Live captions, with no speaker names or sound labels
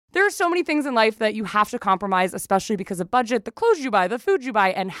are so many things in life that you have to compromise, especially because of budget, the clothes you buy, the food you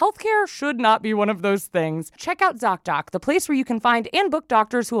buy, and healthcare should not be one of those things. Check out ZocDoc, the place where you can find and book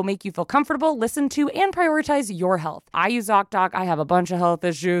doctors who will make you feel comfortable, listen to, and prioritize your health. I use ZocDoc. I have a bunch of health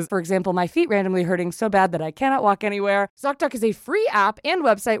issues. For example, my feet randomly hurting so bad that I cannot walk anywhere. ZocDoc is a free app and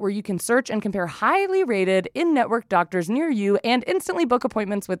website where you can search and compare highly rated in-network doctors near you and instantly book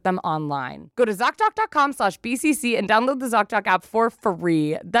appointments with them online. Go to ZocDoc.com/BCC and download the ZocDoc app for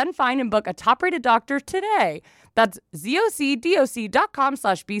free. Then find and book a top-rated doctor today. That's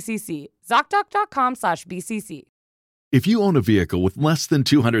ZocDoc.com/BCC. ZocDoc.com/BCC. If you own a vehicle with less than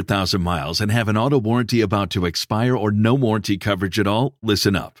 200,000 miles and have an auto warranty about to expire or no warranty coverage at all,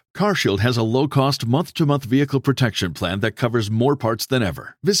 listen up. CarShield has a low-cost month-to-month vehicle protection plan that covers more parts than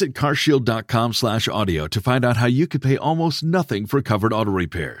ever. Visit carshield.com/audio to find out how you could pay almost nothing for covered auto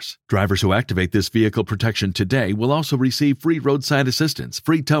repairs. Drivers who activate this vehicle protection today will also receive free roadside assistance,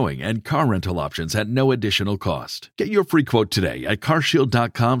 free towing, and car rental options at no additional cost. Get your free quote today at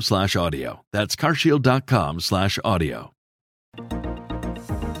carshield.com/audio. That's carshield.com/audio.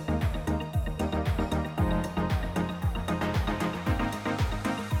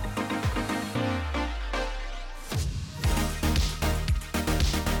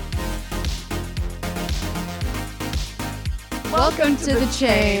 Welcome to The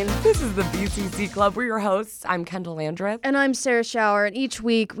Chain. This is the BCC Club. We're your hosts. I'm Kendall Landreth. And I'm Sarah Schauer. And each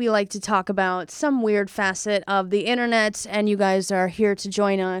week we like to talk about some weird facet of the internet. And you guys are here to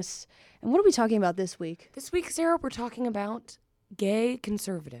join us. And what are we talking about this week? This week, Sarah, we're talking about gay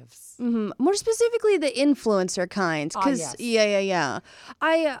conservatives. Mm-hmm. More specifically, the influencer kind. Yes. Yeah.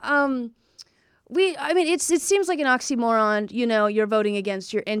 It seems like an oxymoron, you know, you're voting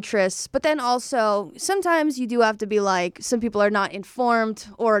against your interests, but then also sometimes you do have to be like, some people are not informed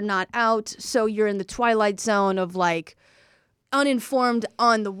or not out, so you're in the twilight zone of like uninformed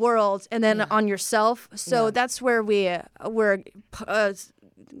on the world and then on yourself. So that's where you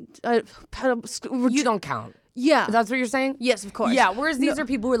don't count. Yeah. That's what you're saying? Yes, of course. Yeah, whereas these are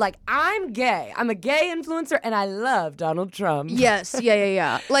people who are like, I'm gay. I'm a gay influencer and I love Donald Trump. Yes,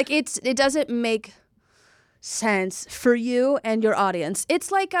 yeah. Like it doesn't make sense for you and your audience.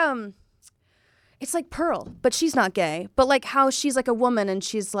 It's like Pearl, but she's not gay. But like how she's like a woman and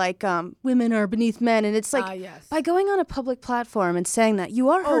she's like women are beneath men, and it's like by going on a public platform and saying that, you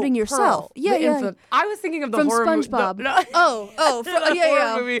are hurting yourself. Pearl, Yeah. I was thinking of the from horror SpongeBob.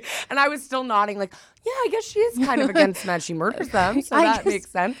 horror movie, and I was still nodding like, yeah, I guess she is kind of against men. She murders them, so that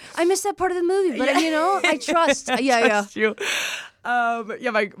makes sense. I missed that part of the movie, but you know, I trust. Trust you.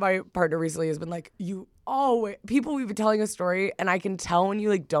 My partner recently has been like, people will be telling a story, and I can tell when you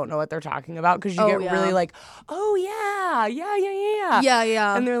like don't know what they're talking about because you get really like, oh yeah.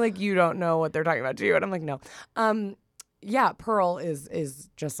 Yeah. And they're like, you don't know what they're talking about, do you? And I'm like, no. Pearl is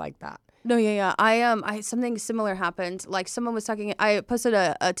just like that. No, yeah. I something similar happened. Like someone was talking. I posted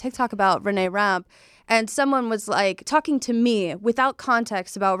a TikTok about Renee Rapp, and someone was like talking to me without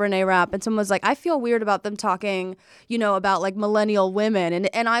context about Renee Rapp, and someone was like, I feel weird about them talking, you know, about like millennial women,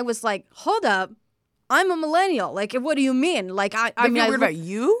 and I was like, hold up, I'm a millennial. Like, what do you mean? Like, I feel weird about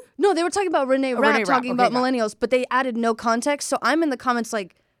you? No, they were talking about Renee Rapp talking about millennials, but they added no context. So I'm in the comments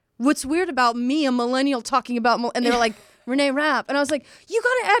like, what's weird about me, a millennial, talking about, and they're like, Renee Rapp. And I was like, you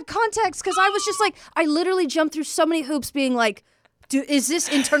gotta add context, because I was just like, I literally jumped through so many hoops being like, is this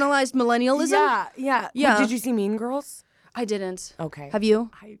internalized millennialism? Yeah. Wait, did you see Mean Girls? I didn't. Okay. Have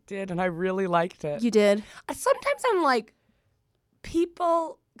you? I did, and I really liked it. You did? Sometimes I'm like,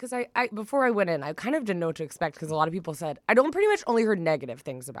 people, because I before I went in, I kind of didn't know what to expect, because a lot of people said, I don't pretty much only heard negative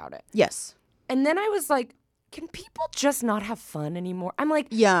things about it. Yes. And then I was like, can people just not have fun anymore? I'm like,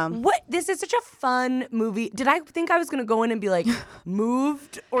 yeah. What? This is such a fun movie. Did I think I was going to go in and be like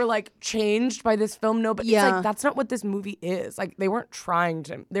moved or like changed by this film? No, but it's like, that's not what this movie is. Like, they weren't trying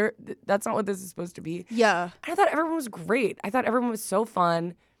to. That's not what this is supposed to be. Yeah. And I thought everyone was great. I thought everyone was so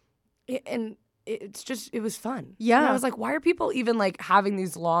fun. And it was fun. Yeah. And I was like, why are people even like having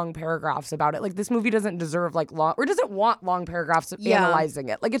these long paragraphs about it? Like, this movie doesn't deserve like long, or doesn't want long paragraphs analyzing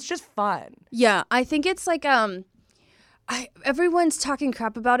it. Like, it's just fun. Yeah. I think it's like, everyone's talking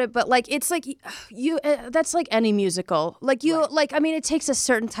crap about it, but like, it's like that's like any musical. Like like, I mean, it takes a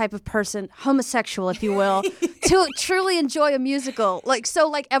certain type of person, homosexual, if you will, to truly enjoy a musical. Like, so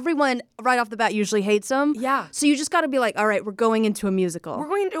like everyone right off the bat usually hates them. Yeah. So you just got to be like, all right, we're going into a musical. We're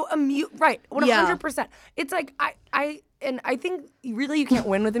going into right, 100%. It's like, I think really you can't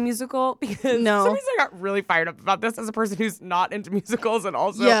win with a musical, because for some reason I got really fired up about this as a person who's not into musicals, and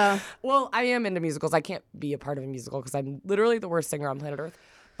also, well, I am into musicals. I can't be a part of a musical because I'm literally the worst singer on planet Earth.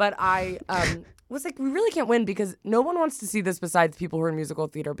 But I was like, we really can't win because no one wants to see this besides people who are in musical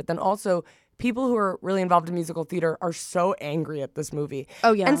theater. But then also people who are really involved in musical theater are so angry at this movie.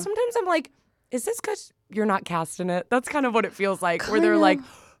 Oh, yeah. And sometimes I'm like, is this because you're not cast in it? That's kind of what it feels like, where they're like,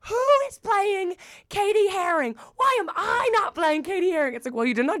 who is playing Katie Haring? Why am I not playing Katie Haring? It's like, well,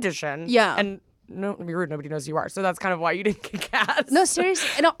 you didn't audition. Yeah. And no, to be rude, nobody knows who you are. So that's kind of why you didn't get cast. No, seriously.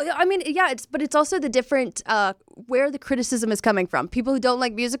 And I mean, yeah, but it's also the different where the criticism is coming from. People who don't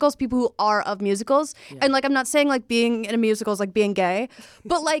like musicals, people who are of musicals. Yeah. And like, I'm not saying like being in a musical is like being gay,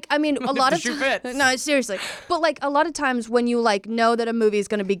 but like, I mean, a lot of no, seriously. But like a lot of times when you like know that a movie is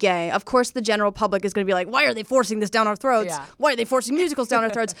going to be gay, of course the general public is going to be like, why are they forcing this down our throats? Yeah. Why are they forcing musicals down our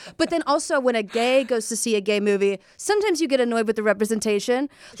throats? But then also when a gay goes to see a gay movie, sometimes you get annoyed with the representation.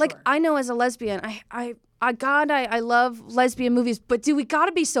 Sure. Like I know as a lesbian, I love lesbian movies, but do we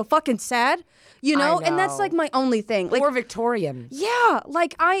gotta be so fucking sad? You know? And that's like my only thing. Like, or Victorian. Yeah.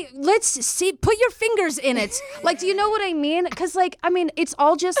 Like let's see, put your fingers in it. Like, do you know what I mean? Cause like, I mean, it's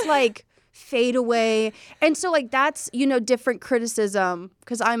all just like fade away. And so like, that's, you know, different criticism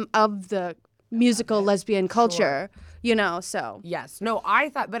cause I'm of the musical lesbian culture, you know, so. Yes. No,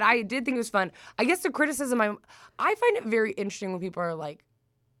 but I did think it was fun. I guess the criticism, I find it very interesting when people are like,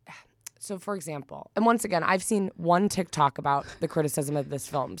 so, for example, and once again, I've seen one TikTok about the criticism of this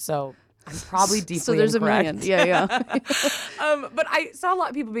film, so I'm probably deeply so there's incorrect. A million. Yeah. But I saw a lot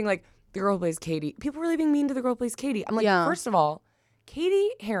of people being like, the girl who plays Katie. People really being mean to the girl who plays Katie. I'm like, first of all, Katie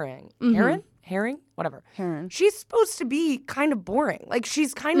Haring. Haring? Whatever. Haring. She's supposed to be kind of boring. Like,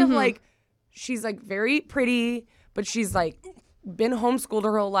 she's kind of like, she's like very pretty, but she's like been homeschooled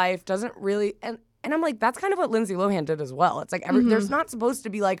her whole life, doesn't really, and I'm like, that's kind of what Lindsay Lohan did as well. It's like, there's not supposed to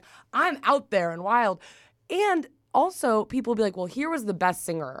be like, I'm out there and wild. And also, people will be like, well, here was the best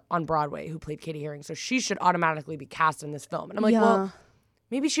singer on Broadway who played Katie Haring, so she should automatically be cast in this film. And I'm like, well,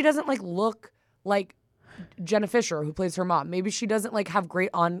 maybe she doesn't like look like Jenna Fisher, who plays her mom. Maybe she doesn't like have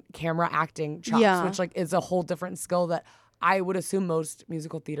great on-camera acting chops, which like is a whole different skill that I would assume most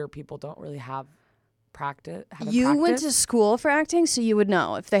musical theater people don't really have. You went to school for acting, so you would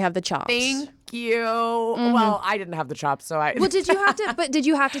know if they have the chops. Thank you. Well, I didn't have the chops, so I. Well, did you have to? But did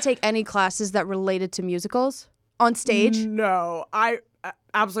you have to take any classes that related to musicals on stage? No, I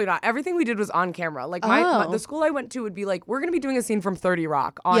absolutely not. Everything we did was on camera. Like the school I went to would be like, we're gonna be doing a scene from 30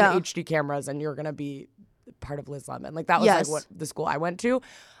 Rock on HD cameras, and you're gonna be part of Liz Lemon. Like that was like what the school I went to.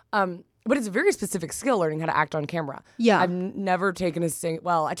 But it's a very specific skill learning how to act on camera. Yeah. I've never taken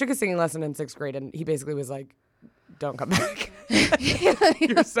I took a singing lesson in 6th grade and he basically was like, don't come back.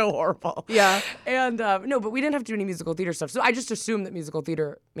 You're so horrible. Yeah. And no, but we didn't have to do any musical theater stuff. So I just assumed that musical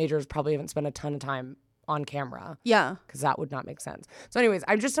theater majors probably haven't spent a ton of time on camera. Yeah. Because that would not make sense. So anyways,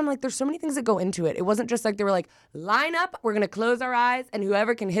 I'm like, there's so many things that go into it. It wasn't just like they were like, line up, we're going to close our eyes, and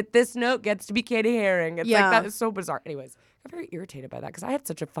whoever can hit this note gets to be Katie Haring. It's like, that is so bizarre. Anyways, I'm very irritated by that because I had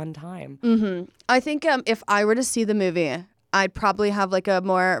such a fun time. Mm-hmm. I think if I were to see the movie, I'd probably have like a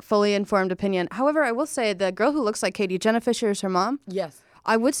more fully informed opinion. However, I will say the girl who looks like Katie, Jenna Fisher is her mom. Yes.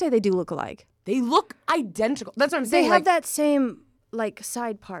 I would say they do look alike. They look identical. That's what I'm saying. They have that same like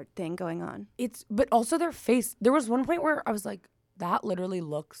side part thing going on. But also their face. There was one point where I was like, that literally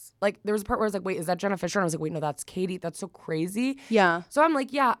looks like, there was a part where I was like, wait, is that Jenna Fisher? And I was like, wait, no, that's Katie. That's so crazy. Yeah. So I'm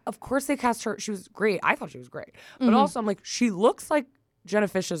like, yeah, of course they cast her. She was great. I thought she was great. But also I'm like, she looks like Jenna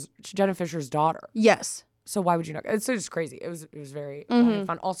Fisher's daughter. Yes. So why would you not? It's just crazy. It was very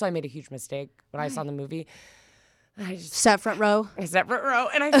fun. Also, I made a huge mistake when I saw the movie. I just sat front row. I sat front row,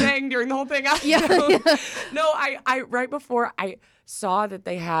 and I sang during the whole thing. No, I right before I saw that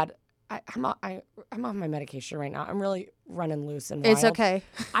they had. I'm on my medication right now. I'm really running loose and wild. It's okay.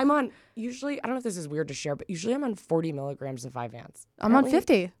 I'm on usually. I don't know if this is weird to share, but usually I'm on 40 milligrams of Vyvanse. I'm on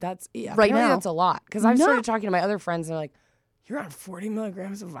 50. That's right now. That's a lot because I've started talking to my other friends and they're like, "You're on 40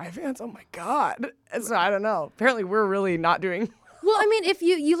 milligrams of Vyvanse? Oh my god!" And so I don't know. Apparently, we're really not doing. Well, I mean, if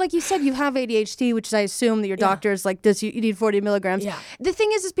you like you said, you have ADHD, which I assume that your doctor is like, you need 40 milligrams. Yeah. The thing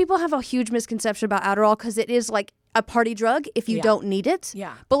is people have a huge misconception about Adderall because it is like a party drug if you don't need it.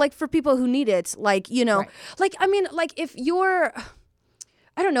 Yeah. But like for people who need it, like, you know, like, I mean, like if you're,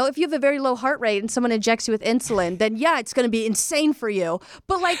 I don't know, if you have a very low heart rate and someone injects you with insulin, then yeah, it's going to be insane for you.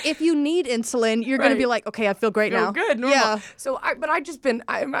 But like if you need insulin, you're going to be like, okay, I feel great now. Good, normal. Yeah. So, I'm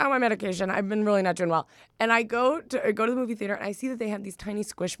on my medication. I've been really not doing well. And I go to the movie theater and I see that they have these tiny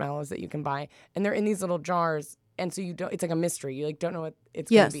Squishmallows that you can buy, and they're in these little jars. And so it's like a mystery. You like don't know what it's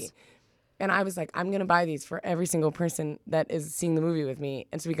going to be. And I was like, I'm going to buy these for every single person that is seeing the movie with me.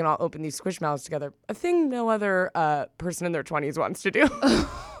 And so we can all open these Squishmallows together. A thing no other person in their 20s wants to do.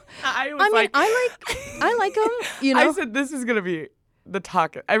 I like them. You know? I said, this is going to be the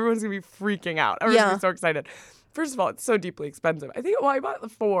talk. Everyone's going to be freaking out. Everyone's going to Yeah. be so excited. First of all, it's so deeply expensive. I think, I bought the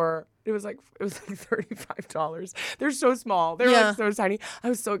 4. It was like $35. They're so small. They're Yeah. like so tiny. I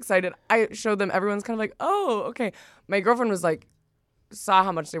was so excited. I showed them. Everyone's kind of like, oh, okay. My girlfriend was like, saw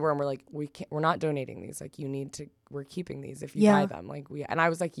how much they were, and we're like, we're not donating these. Like, we're keeping these if you Yeah. buy them. Like, and I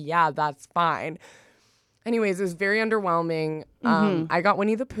was like, yeah, that's fine. Anyways, it was very underwhelming. I got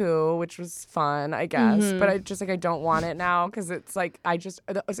Winnie the Pooh, which was fun, I guess. But I just I don't want it now because it's like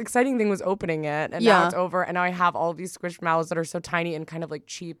the exciting thing was opening it, and now Yeah. it's over, and now I have all of these squished mouths that are so tiny and kind of like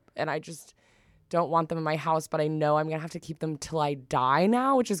cheap, and I just don't want them in my house. But I know I'm gonna have to keep them till I die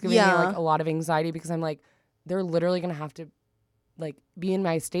now, which is giving me like a lot of anxiety because I'm like, they're literally gonna have to like be in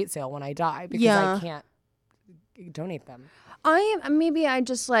my estate sale when I die because I can't donate them.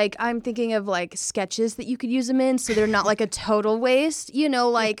 I'm thinking of like sketches that you could use them in so they're not like a total waste, you know,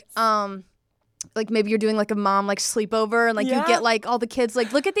 like maybe you're doing like a mom like sleepover and like you get like all the kids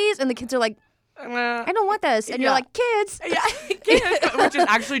like, look at these, and the kids are like, I don't want this, and you're like, kids. Yeah, which is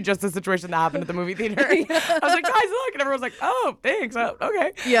actually just the situation that happened at the movie theater. I was like, guys, look, and everyone's like, oh, thanks,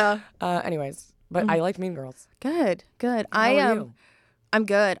 okay. Yeah. Anyways, but I liked Mean Girls. Good. How are you? I'm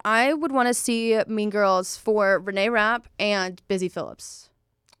good. I would want to see Mean Girls for Renee Rapp and Busy Phillips.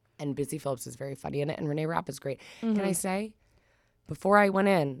 And Busy Phillips is very funny in it, and Renee Rapp is great. Can I say, before I went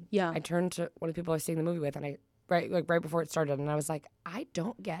in, I turned to one of the people I was seeing the movie with, and right before it started, and I was like, I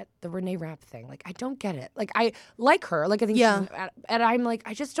don't get the Renee Rapp thing. Like, I don't get it. Like, I like her. Like, I think she's, and I'm like,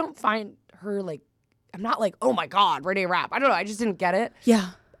 I just don't find her, like, I'm not like, oh my God, Renee Rapp. I don't know. I just didn't get it. Yeah.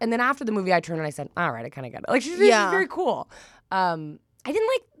 And then after the movie, I turned and I said, all right, I kind of get it. Like, she's very cool. I didn't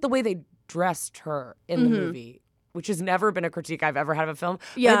like the way they dressed her in the movie, which has never been a critique I've ever had of a film.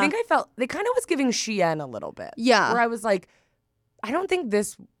 Yeah. But I think I felt they kind of was giving Cheyenne a little bit. Yeah. Where I was like, I don't think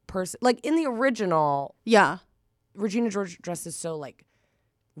this person, like in the original, Yeah. Regina George dresses so like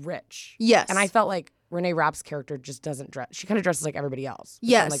rich. Yes. And I felt like Renee Rapp's character just doesn't dress. She kind of dresses like everybody else.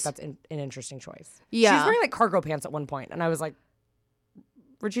 Yes. And like that's an interesting choice. Yeah. She's wearing like cargo pants at one point, and I was like,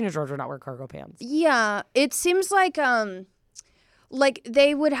 Regina George would not wear cargo pants. Yeah. It seems like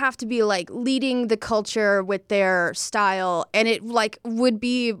they would have to be like leading the culture with their style, and it like would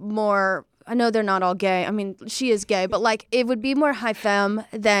be more, I know they're not all gay. I mean, she is gay, but like it would be more high femme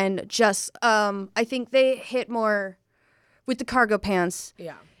than just I think they hit more with the cargo pants.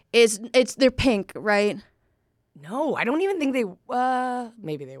 Yeah. They're pink, right? No, I don't even think they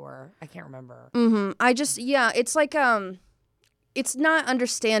maybe they were. I can't remember. It's like it's not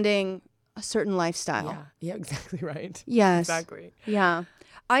understanding a certain lifestyle. Yeah, exactly right. Yes. Exactly. Yeah.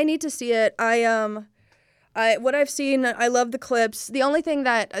 I need to see it. What I've seen, I love the clips. The only thing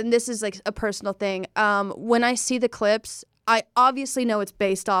that, and this is like a personal thing, when I see the clips, I obviously know it's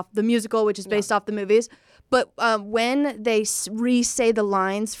based off the musical, which is based off the movies. But when they re-say the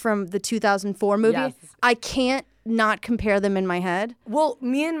lines from the 2004 movie, I can't not compare them in my head. Well,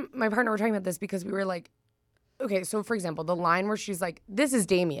 me and my partner were talking about this because we were like, okay, so for example, the line where she's like, this is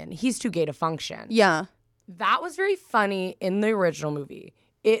Damien. He's too gay to function. Yeah. That was very funny in the original movie.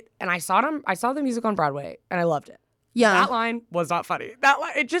 I saw the music on Broadway, and I loved it. Yeah. That line was not funny. That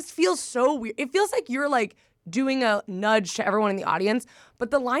line, it just feels so weird. It feels like you're like doing a nudge to everyone in the audience, but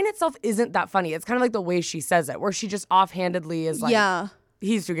the line itself isn't that funny. It's kind of like the way she says it, where she just offhandedly is like,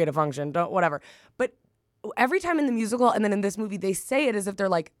 he's too gay to function, don't whatever. But every time in the musical and then in this movie, they say it as if they're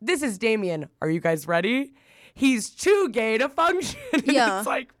like, this is Damien. Are you guys ready? He's too gay to function. Yeah. It's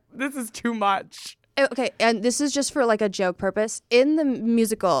like, this is too much. Okay, and this is just for like a joke purpose. In the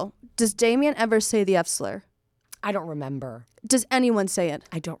musical, does Damien ever say the F slur? I don't remember. Does anyone say it?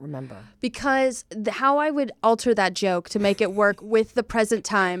 I don't remember. Because how I would alter that joke to make it work with the present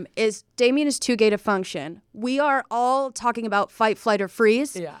time is Damien is too gay to function. We are all talking about fight, flight, or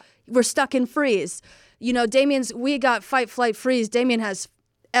freeze. Yeah. We're stuck in freeze. You know, we got fight, flight, freeze. Damien has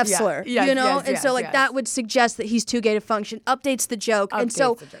F slur, you know? That would suggest that he's too gay to function, updates the joke.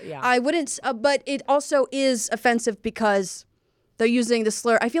 I wouldn't, but it also is offensive because they're using the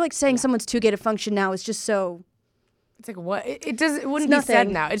slur. I feel like saying someone's too gay to function now is just so... It's like what it wouldn't be said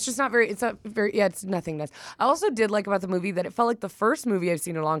now. It's just not very. It's nothingness. I also did like about the movie that it felt like the first movie I've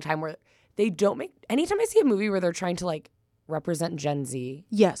seen in a long time where they don't make. Anytime I see a movie where they're trying to like represent Gen Z,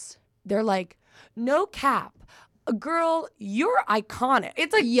 yes, they're like, no cap, girl, you're iconic.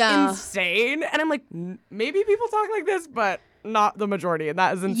 It's like insane, and I'm like, maybe people talk like this, but not the majority, and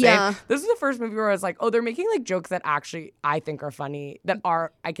that is insane. Yeah. This is the first movie where I was like, oh, they're making like jokes that actually I think are funny that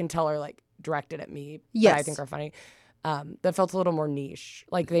I can tell are like directed at me. That I think are funny. That felt a little more niche.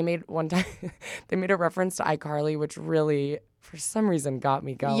 Like they made one time, they made a reference to iCarly, which really, for some reason, got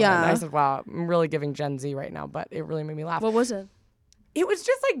me going. Yeah. And I said, wow, I'm really giving Gen Z right now, but it really made me laugh. What was it? It was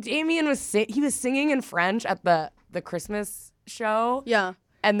just like Damien he was singing in French at the Christmas show. Yeah.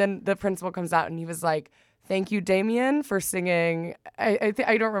 And then the principal comes out and he was like, "Thank you, Damien, for singing." I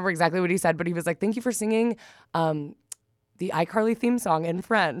don't remember exactly what he said, but he was like, "Thank you for singing the iCarly theme song in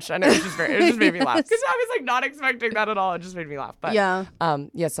French." And it just made me laugh because I was like not expecting that at all. It just made me laugh. But yeah,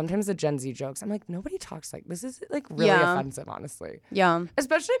 sometimes the Gen Z jokes, I'm like, nobody talks like this. Is like really offensive, honestly. Yeah,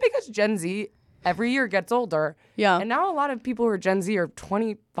 especially because Gen Z every year gets older. Yeah, and now a lot of people who are Gen Z are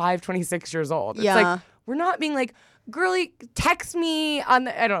 25, 26 years old. It's like we're not being like, "Girly, text me on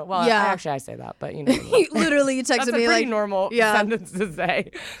the," I don't know. Well, I say that, but you know. Literally, you texted That's me a pretty like normal sentence to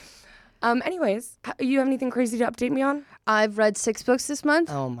say. Anyways, you have anything crazy to update me on? I've read 6 books this month.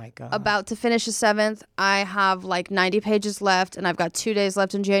 Oh my God. About to finish the 7th. I have like 90 pages left and I've got 2 days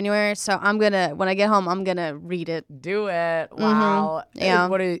left in January. So when I get home, I'm going to read it. Do it. Wow. Mm-hmm.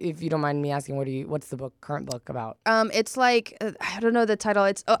 Yeah. If you don't mind me asking, what's the current book about? It's like, I don't know the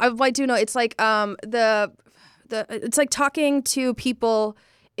title. I do know. It's like, it's like talking to people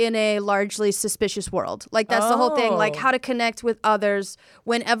in a largely suspicious world. Like that's the whole thing, like how to connect with others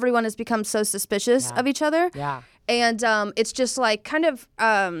when everyone has become so suspicious of each other. Yeah. And it's just like kind of,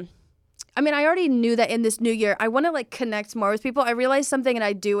 I mean, I already knew that in this new year, I want to like connect more with people. I realized something that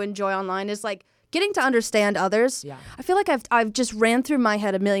I do enjoy online is like getting to understand others. Yeah. I feel like I've just ran through my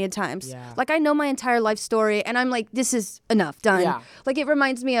head a million times. Yeah. Like I know my entire life story and I'm like, this is enough, done. Yeah. Like it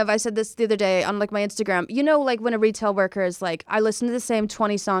reminds me of, I said this the other day on like my Instagram, you know, like when a retail worker is like, I listen to the same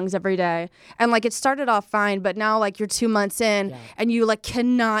 20 songs every day. And like it started off fine, but now like you're 2 months in and you like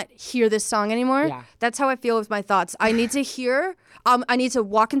cannot hear this song anymore. Yeah. That's how I feel with my thoughts. I need to hear, I need to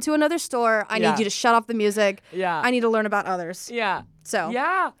walk into another store. I need you to shut off the music. Yeah. I need to learn about others. Yeah. So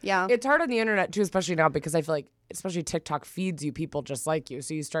yeah, it's hard on the internet too, especially now because I feel like, especially TikTok feeds you people just like you,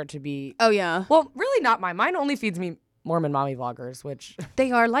 so you start to be. Oh yeah. Well, really not mine only feeds me Mormon mommy vloggers, which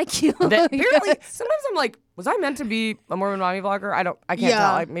they are like you. Apparently, sometimes I'm like, was I meant to be a Mormon mommy vlogger? I can't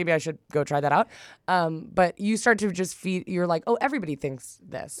tell. Maybe I should go try that out. But you start to just feed. You're like, oh, everybody thinks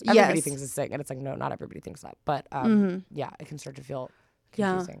this. Everybody thinks this thing, and it's like, no, not everybody thinks that. But yeah, it can start to feel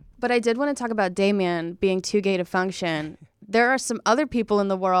confusing. Yeah. But I did want to talk about Damien being too gay to function. There are some other people in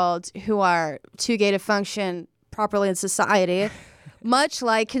the world who are too gay to function properly in society, much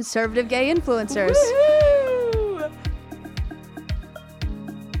like conservative gay influencers. Woo-hoo!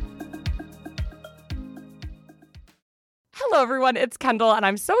 Hello, everyone. It's Kendall, and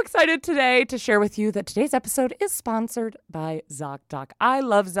I'm so excited today to share with you that today's episode is sponsored by ZocDoc. I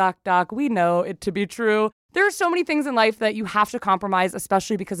love ZocDoc. We know it to be true. There are so many things in life that you have to compromise,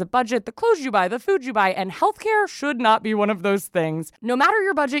 especially because of budget, the clothes you buy, the food you buy, and healthcare should not be one of those things. No matter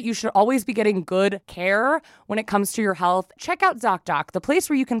your budget, you should always be getting good care when it comes to your health. Check out ZocDoc, the place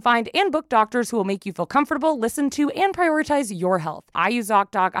where you can find and book doctors who will make you feel comfortable, listen to, and prioritize your health. I use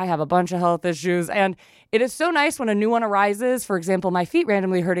ZocDoc. I have a bunch of health issues, and it is so nice when a new one arises. For example, my feet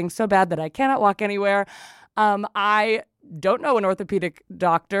randomly hurting so bad that I cannot walk anywhere. I don't know an orthopedic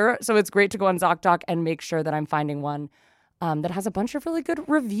doctor, so it's great to go on ZocDoc and make sure that I'm finding one that has a bunch of really good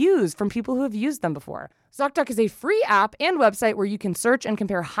reviews from people who have used them before. ZocDoc is a free app and website where you can search and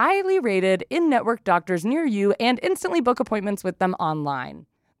compare highly rated in-network doctors near you and instantly book appointments with them online.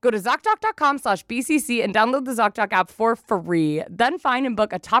 Go to ZocDoc.com/BCC and download the ZocDoc app for free. Then find and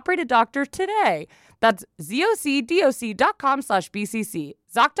book a top-rated doctor today. That's ZocDoc.com/BCC.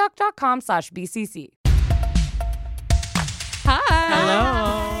 ZocDoc.com/BCC. Hi.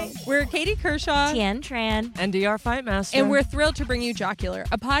 Hello. We're Katie Kershaw, Tian Tran, and DR Fightmaster. And we're thrilled to bring you Jocular,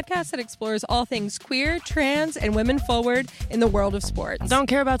 a podcast that explores all things queer, trans, and women forward in the world of sports. Don't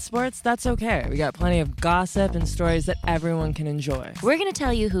care about sports? That's okay. We got plenty of gossip and stories that everyone can enjoy. We're going to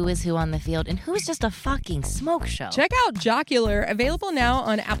tell you who is who on the field and who's just a fucking smoke show. Check out Jocular, available now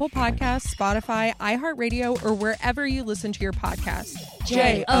on Apple Podcasts, Spotify, iHeartRadio, or wherever you listen to your podcasts.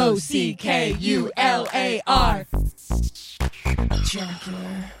 JOCKULAR.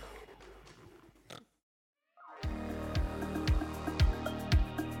 Jocular.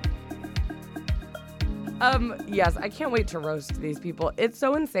 Yes, I can't wait to roast these people. It's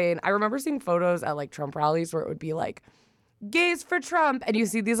so insane. I remember seeing photos at like Trump rallies where it would be like, gays for Trump. And you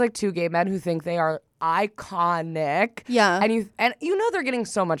see these like two gay men who think they are iconic. Yeah. And you know they're getting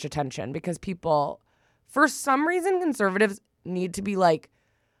so much attention because people, for some reason, conservatives need to be like,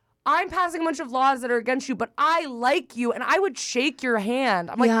 I'm passing a bunch of laws that are against you, but I like you and I would shake your hand.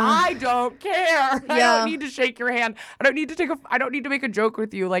 I'm like, I don't care. I don't need to shake your hand. I don't need to make a joke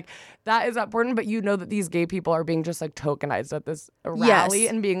with you. Like, that is important, but you know that these gay people are being just like tokenized at this rally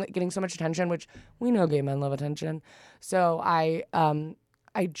and being like, getting so much attention, which we know gay men love attention. So I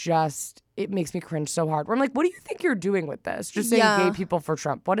it makes me cringe so hard. Where I'm like, what do you think you're doing with this? Just saying gay people for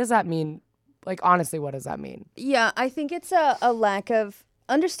Trump. What does that mean? Like, honestly, what does that mean? Yeah, I think it's a lack of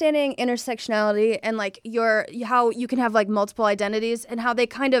understanding intersectionality and like how you can have like multiple identities and how they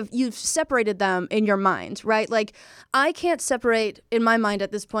kind of, you've separated them in your mind, right? Like I can't separate in my mind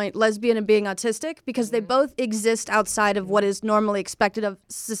at this point lesbian and being autistic because they both exist outside of what is normally expected of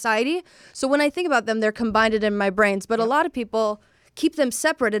society. So when I think about them, they're combined in my brains, but a lot of people keep them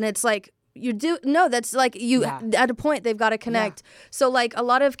separate, and it's like, that's like at a point they've got to connect. So like a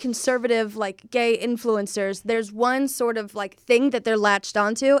lot of conservative like gay influencers, there's one sort of like thing that they're latched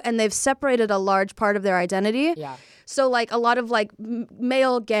onto, and they've separated a large part of their identity. Yeah. So like a lot of like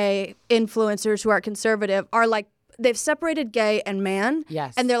male gay influencers who are conservative are like, they've separated gay and man.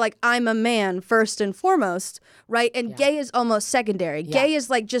 Yes. And they're like, I'm a man first and foremost, right? And gay is almost secondary. Yeah. Gay is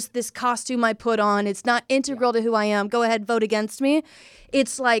like just this costume I put on. It's not integral to who I am. Go ahead, vote against me.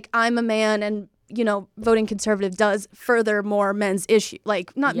 It's like I'm a man, and you know, voting conservative does further more men's issue,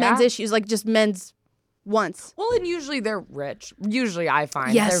 like not men's issues, like just men's wants. Well, and usually they're rich. Usually I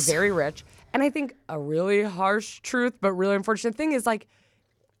find Yes. they're very rich. And I think a really harsh truth, but really unfortunate thing is like,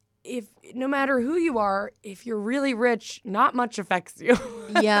 if no matter who you are, if you're really rich, not much affects you.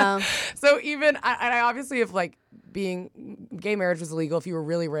 Yeah. So even, I obviously, if like being gay marriage was illegal, if you were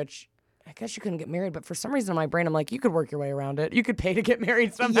really rich, I guess you couldn't get married. But for some reason in my brain, I'm like, you could work your way around it. You could pay to get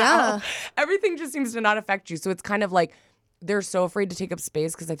married somehow. Yeah. Everything just seems to not affect you. So it's kind of like, they're so afraid to take up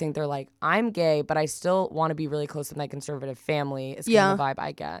space because I think they're like, I'm gay, but I still want to be really close with my conservative family is kind of the vibe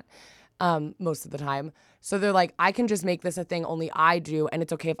I get most of the time. So they're like, I can just make this a thing only I do, and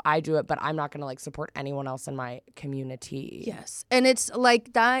it's okay if I do it, but I'm not going to like support anyone else in my community. Yes. And it's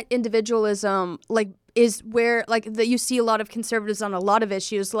like that individualism like is where like you see a lot of conservatives on a lot of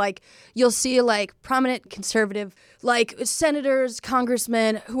issues. Like you'll see like prominent conservative like senators,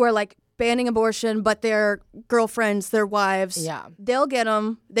 congressmen who are like banning abortion, but their girlfriends, their wives, they'll get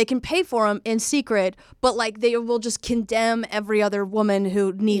them. They can pay for them in secret, but like they will just condemn every other woman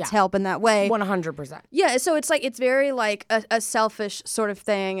who needs help in that way. 100%. Yeah, so it's like it's very like a selfish sort of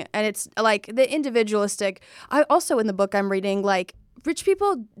thing, and it's like the individualistic. I also in the book I'm reading like rich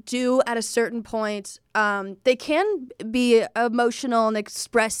people do at a certain point, they can be emotional and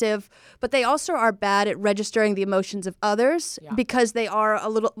expressive, but they also are bad at registering the emotions of others because they are a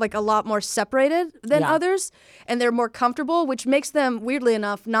lot more separated than others, and they're more comfortable, which makes them, weirdly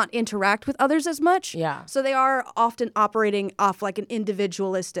enough, not interact with others as much. Yeah. So they are often operating off like an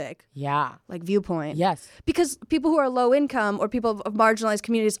individualistic like viewpoint. Yes. Because people who are low income or people of marginalized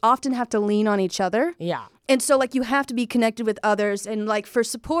communities often have to lean on each other. Yeah. And so, like, you have to be connected with others and, like, for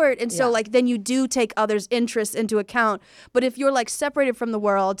support. And so, like, then you do take others' interests into account. But if you're, like, separated from the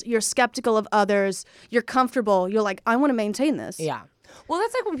world, you're skeptical of others, you're comfortable, you're like, I want to maintain this. Yeah. Well,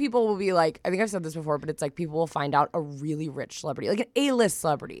 that's like when people will be like, I think I've said this before, but it's like people will find out a really rich celebrity, like an A-list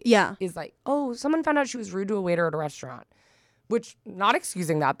celebrity. Yeah. Is like, oh, someone found out she was rude to a waiter at a restaurant. Which, not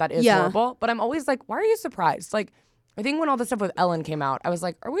excusing that is horrible. But I'm always like, why are you surprised? Like, I think when all the stuff with Ellen came out, I was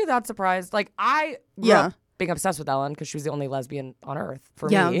like, are we that surprised? Like, I grew up being obsessed with Ellen because she was the only lesbian on earth for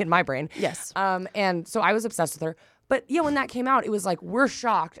me in my brain. Yes. And so I was obsessed with her. But yeah, when that came out, it was like, we're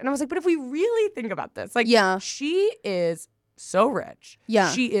shocked. And I was like, but if we really think about this, like, she is so rich.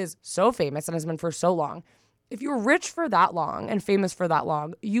 Yeah. She is so famous and has been for so long. If you're rich for that long and famous for that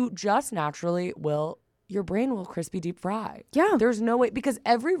long, you just naturally will, your brain will crispy deep fry. Yeah. There's no way, because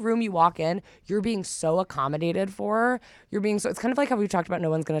every room you walk in, you're being so accommodated for. You're being so, it's kind of like how we talked about no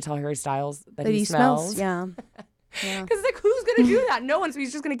one's going to tell Harry Styles that he smells. Yeah. Because it's like, who's going to do that? No one. So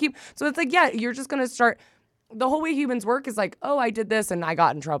he's just going to keep, so it's like, yeah, you're just going to start, the whole way humans work is like, oh, I did this and I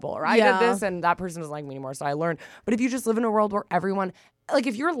got in trouble. Or I did this and that person doesn't like me anymore, so I learned. But if you just live in a world where everyone, like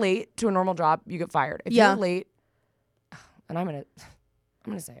if you're late to a normal job, you get fired. If you're late, and I'm going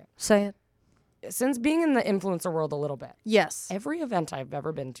to say it. Say it. Since being in the influencer world a little bit. Yes. Every event I've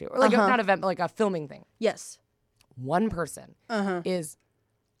ever been to, or like not event, but like a filming thing. Yes. One person is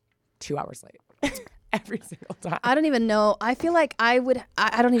 2 hours late. Every single time. I don't even know. I feel like I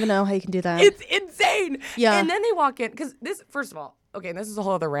don't even know how you can do that. It's insane. Yeah. And then they walk in, because this, first of all, okay, this is a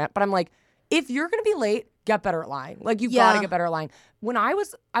whole other rant, but I'm like, if you're going to be late, get better at lying. Like, you got to get better at lying. When I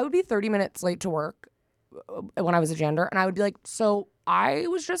would be 30 minutes late to work when I was a janitor, and I would be like, so I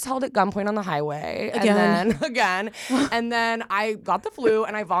was just held at gunpoint on the highway and then I got the flu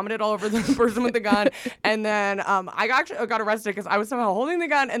and I vomited all over the person with the gun, and then I got arrested because I was somehow holding the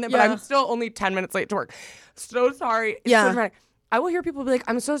gun, and then but I'm still only 10 minutes late to work. So sorry. It's so dramatic. I will hear people be like,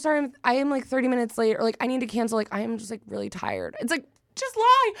 I'm so sorry, I am like 30 minutes late, or like I need to cancel, like I am just like really tired. It's like, just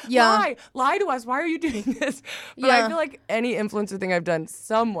lie. Yeah. Lie to us. Why are you doing this? But Yeah. I feel like any influencer thing I've done,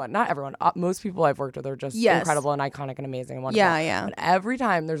 somewhat, not everyone, most people I've worked with are just Yes. incredible and iconic and amazing and wonderful. Yeah. But every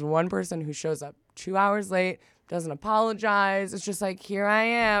time there's one person who shows up 2 hours late, doesn't apologize. It's just like, here I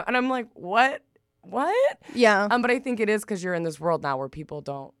am. And I'm like, what? Yeah. But I think it is because you're in this world now where people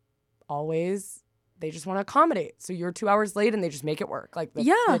don't always, they just want to accommodate. So you're 2 hours late and they just make it work. Like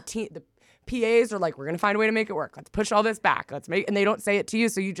the PAs are like, we're going to find a way to make it work. Let's push all this back. And they don't say it to you.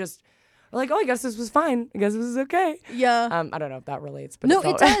 So you just are like, oh, I guess this was fine. I guess this is okay. Yeah. I don't know if that relates. But No,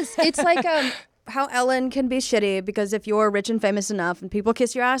 it does. It's like how Ellen can be shitty because if you're rich and famous enough and people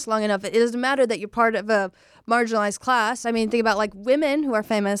kiss your ass long enough, it doesn't matter that you're part of a marginalized class. I mean, think about like women who are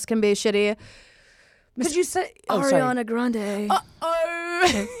famous can be shitty. Could you say Ariana Grande?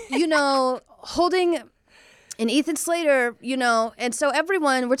 You know, holding an Ethan Slater, you know, and so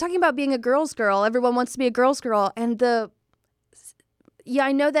we're talking about being a girl's girl. Everyone wants to be a girl's girl. And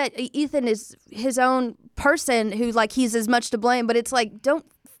I know that Ethan is his own person who like he's as much to blame, but it's like, don't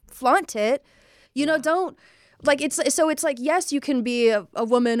flaunt it. You know, don't like it's like, yes, you can be a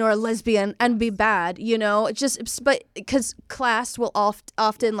woman or a lesbian and be bad, you know, but because class will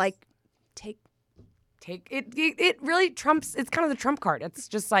often like take it really trumps. It's kind of the trump card. It's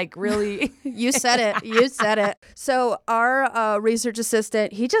just like really. You said it. So our research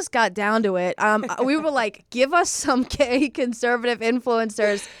assistant, he just got down to it. We were like, give us some gay conservative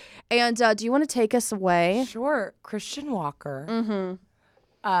influencers. And do you want to take us away? Sure. Christian Walker.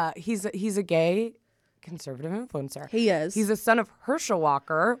 Mm-hmm. He's a gay conservative influencer. He is. He's the son of Herschel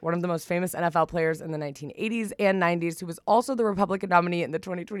Walker, one of the most famous NFL players in the 1980s and 90s, who was also the Republican nominee in the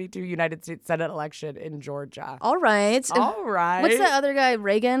 2022 United States Senate election in Georgia. All right. What's that other guy,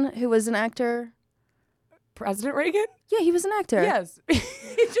 Reagan, who was an actor? President Reagan? Yeah, he was an actor. Yes.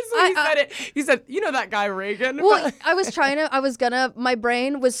 Just when he said it, he said, you know that guy Reagan? Well, my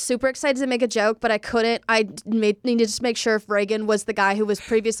brain was super excited to make a joke, but I couldn't. I needed to make sure if Reagan was the guy who was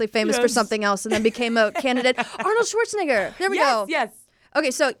previously famous for something else and then became a candidate. Arnold Schwarzenegger. There we go. Yes.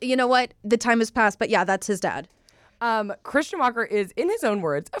 Okay, so you know what? The time has passed, but yeah, that's his dad. Christian Walker is, in his own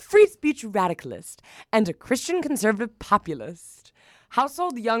words, a free speech radicalist and a Christian conservative populist.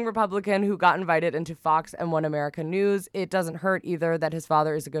 Household young Republican who got invited into Fox and One America News. It doesn't hurt either that his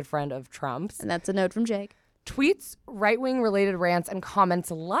father is a good friend of Trump's. And that's a note from Jake. Tweets, right-wing related rants, and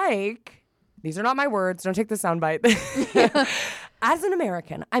comments like, these are not my words, don't take the soundbite. As an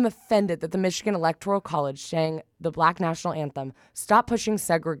American, I'm offended that the Michigan Electoral College sang the Black National Anthem. Stop pushing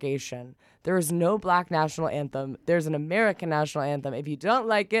segregation. There is no Black National Anthem. There's an American National Anthem. If you don't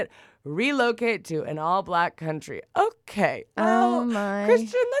like it, relocate to an all-Black country. Okay. Oh, my.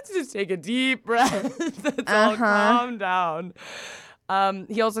 Christian, let's just take a deep breath. Let's all calm down.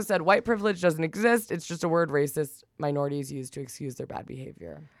 He also said white privilege doesn't exist. It's just a word racist minorities use to excuse their bad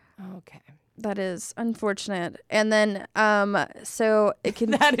behavior. Okay. That is unfortunate. And then, so it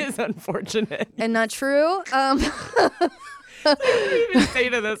can... That is unfortunate. And not true. I didn't even say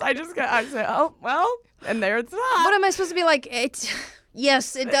to this. I said, oh, well, and there it's not. What am I supposed to be like?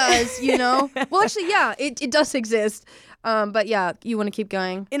 Yes, it does, you know? Well, actually, yeah, it does exist. But yeah, you want to keep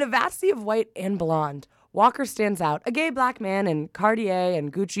going. In a vast sea of white and blonde, Walker stands out, a gay Black man in Cartier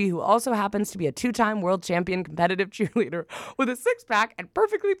and Gucci who also happens to be a 2-time world champion competitive cheerleader with a six-pack and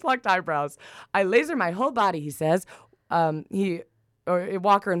perfectly plucked eyebrows. I laser my whole body, he says.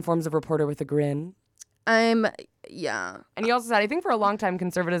 Walker informs a reporter with a grin. Yeah. And he also said, I think for a long time,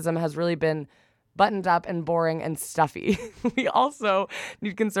 conservatism has really been buttoned up and boring and stuffy. We also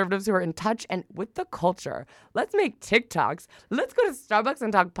need conservatives who are in touch and with the culture. Let's make TikToks. Let's go to Starbucks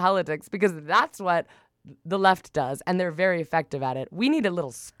and talk politics because that's what the left does, and they're very effective at it. We need a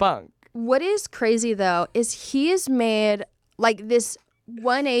little spunk. What is crazy, though, is he has made, like, this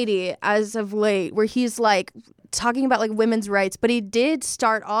 180 as of late where he's, like, talking about, like, women's rights, but he did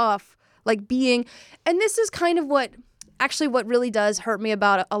start off, like, being, and this is kind of what really does hurt me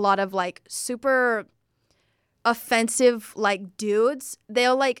about a lot of, like, super offensive, like, dudes.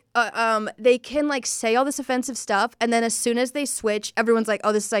 They'll, like, they can, like, say all this offensive stuff, and then as soon as they switch, everyone's like,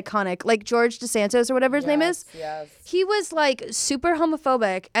 oh, this is iconic. Like, George DeSantis or whatever his name is. Yes. He was, like, super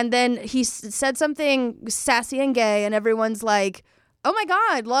homophobic, and then he said something sassy and gay, and everyone's like, oh, my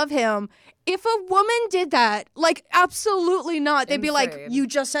God, love him. If a woman did that, like, absolutely not. They'd be like, you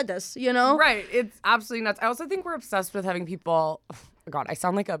just said this, you know? Right. It's absolutely nuts. I also think we're obsessed with having people, oh, God, I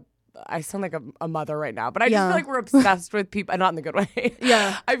sound like a mother right now, but I just feel like we're obsessed with people, not in the good way.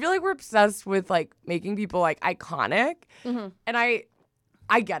 Yeah. I feel like we're obsessed with, like, making people, like, iconic. Mm-hmm. And I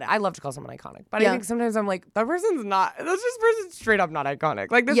I get it. I love to call someone iconic, but Yeah. I think sometimes I'm like, that person's not. This person's straight up not iconic.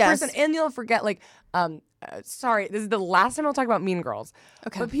 Like this Yes. person, and you'll forget. Like, sorry, this is the last time I'll talk about Mean Girls.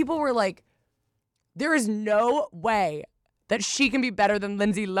 Okay. But people were like, there is no way that she can be better than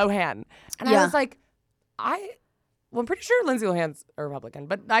Lindsay Lohan, and I Yeah. was like, well, I'm pretty sure Lindsay Lohan's a Republican,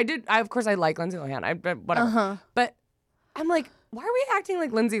 but of course I like Lindsay Lohan. Whatever. Uh-huh. But I'm like, why are we acting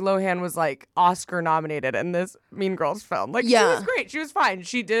like Lindsay Lohan was like Oscar nominated in this Mean Girls film? Like, she Yeah. was great. She was fine.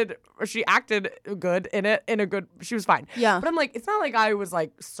 She acted good in it, she was fine. Yeah. But I'm like, it's not like I was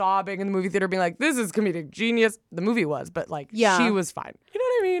like sobbing in the movie theater being like, this is comedic genius. The movie was, but like, Yeah. she was fine. You know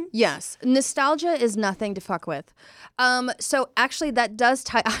what I mean? Yes. Nostalgia is nothing to fuck with. So actually that does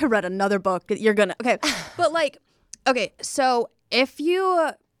tie, I read another book. Okay. But like, okay. So if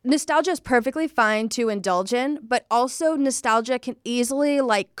you, nostalgia is perfectly fine to indulge in, but also nostalgia can easily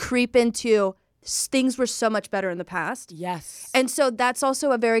like creep into things were so much better in the past. Yes. And so that's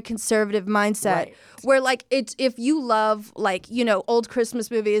also a very conservative mindset Right. where like it's if you love like, you know, old Christmas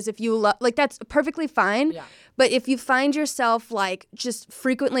movies, if you love like that's perfectly fine. Yeah. But if you find yourself like just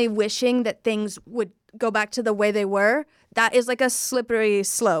frequently wishing that things would go back to the way they were, that is like a slippery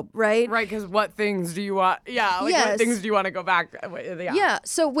slope, right? Right, because what things do you want? Yeah, like Yes. what things do you want to go back? Yeah. Yeah.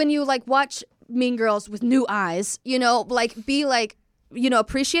 So when you like watch Mean Girls with new eyes, you know, like be like, you know,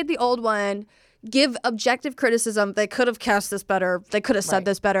 appreciate the old one, give objective criticism. They could have cast this better. They could have said Right.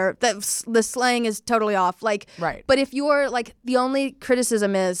 this better. The slang is totally off. Like, Right. But if you're like, the only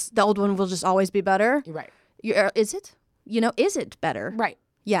criticism is the old one will just always be better. Right. Is it? You know, is it better? Right.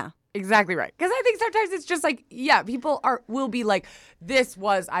 Yeah. Exactly right. Because I think sometimes it's just like, yeah, people will be like, this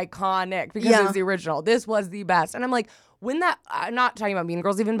was iconic because it Yeah. was the original. This was the best. And I'm like, I'm not talking about Mean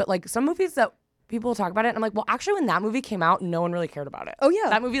Girls even, but like some movies that people talk about it, and I'm like, well, actually when that movie came out, no one really cared about it. Oh, yeah.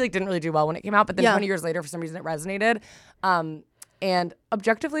 That movie like didn't really do well when it came out, but then Yeah. 20 years later, for some reason it resonated. And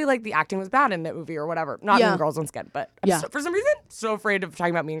objectively, like the acting was bad in that movie or whatever. Not Yeah. Mean Girls once again, but Yeah. for some reason, so afraid of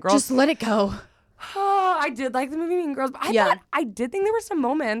talking about Mean Girls. Just let it go. Oh, I did like the movie Mean Girls, but I did think there were some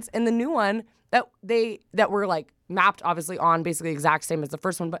moments in the new one that were like mapped obviously on basically the exact same as the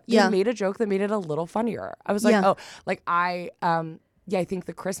first one, but Yeah. they made a joke that made it a little funnier. I was like, Yeah. oh, like I think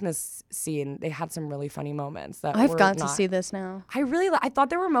the Christmas scene, they had some really funny moments that I've were got to not- see this now. I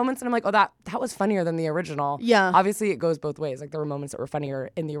thought there were moments and I'm like, oh, that was funnier than the original. Yeah. Obviously it goes both ways. Like there were moments that were funnier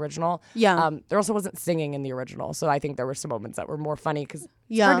in the original. Yeah. There also wasn't singing in the original. So I think there were some moments that were more funny because it's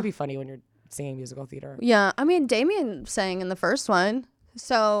Yeah. hard to be funny when you're singing musical theater. Yeah. I mean, Damien sang in the first one.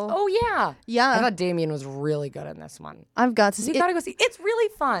 So, Oh yeah. yeah. I thought Damien was really good in this one. I've got to You see gotta go see. It's really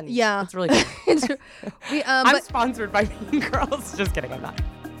fun. Yeah. It's really fun. I'm but sponsored by Mean Girls. Just kidding, I'm not.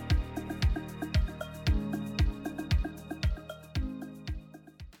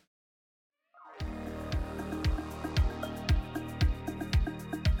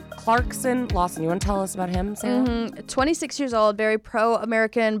 Clarkson Lawson. You want to tell us about him, Sarah? 26 years old, very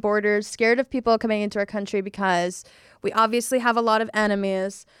pro-American borders, scared of people coming into our country because we obviously have a lot of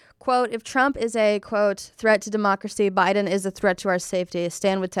enemies. Quote, if Trump is a, quote, threat to democracy, Biden is a threat to our safety.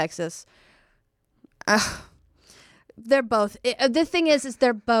 Stand with Texas. They're both. The thing is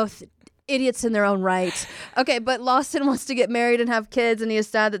they're both idiots in their own right. Okay, but Lawson wants to get married and have kids, and he is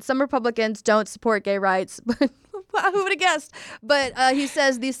sad that some Republicans don't support gay rights. But who would have guessed? But he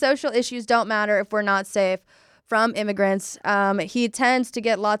says these social issues don't matter if we're not safe from immigrants. He tends to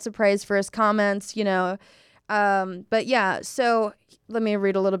get lots of praise for his comments, you know. But yeah, so let me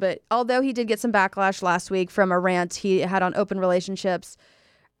read a little bit. Although he did get some backlash last week from a rant he had on open relationships.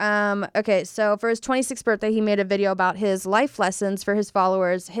 Okay, so for his 26th birthday, he made a video about his life lessons for his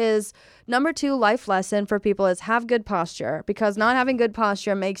followers. His number 2 life lesson for people is have good posture, because not having good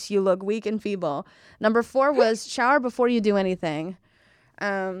posture makes you look weak and feeble. Number 4 was shower before you do anything.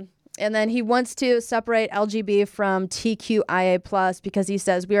 And then he wants to separate LGB from TQIA+, because he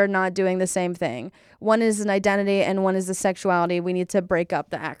says we are not doing the same thing. One is an identity and one is a sexuality. We need to break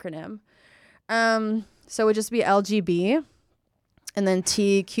up the acronym. So it would just be LGB. And then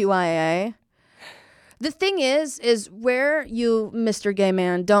TQIA. The thing is where you, Mr. Gay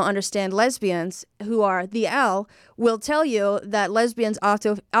Man, don't understand lesbians, who are the L, will tell you that lesbians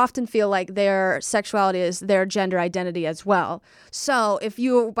often feel like their sexuality is their gender identity as well. So if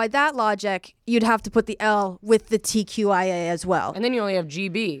you, by that logic, you'd have to put the L with the TQIA as well. And then you only have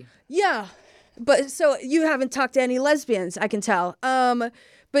GB. Yeah. But so you haven't talked to any lesbians, I can tell.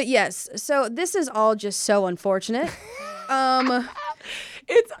 But yes, so this is all just so unfortunate.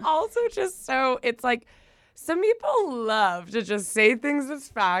 It's also just so, it's like, some people love to just say things as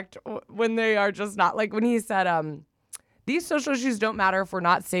fact when they are just not. Like when he said, these social issues don't matter if we're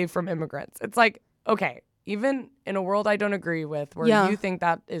not safe from immigrants. It's like, okay, even in a world I don't agree with, where Yeah. you think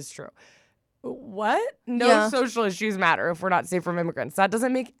that is true. What? No Yeah. social issues matter if we're not safe from immigrants. That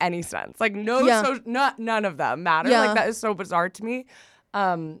doesn't make any sense. Like none of them matter. Yeah. Like that is so bizarre to me.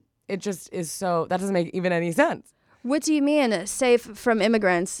 It just is so, that doesn't make even any sense. What do you mean safe from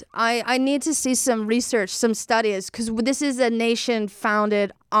immigrants? I need to see some research, some studies, because this is a nation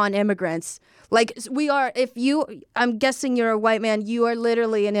founded on immigrants. Like we are, I'm guessing you're a white man, you are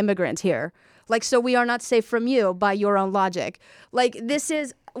literally an immigrant here. Like, so we are not safe from you by your own logic. Like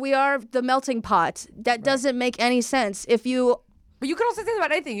we are the melting pot. That doesn't make any sense. But you could also say that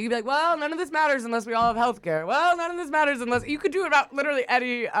about anything. You could be like, well, none of this matters unless we all have healthcare. Well, none of this matters unless you could do it about literally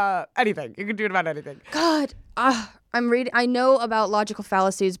anything. You could do it about anything. God, I'm reading. I know about logical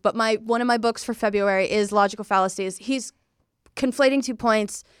fallacies, but one of my books for February is logical fallacies. He's conflating 2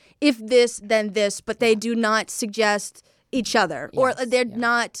 points. If this, then this, but they do not suggest each other, or they're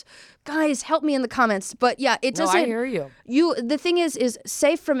not. Guys, help me in the comments. But yeah, it doesn't. No, I hear you. The thing is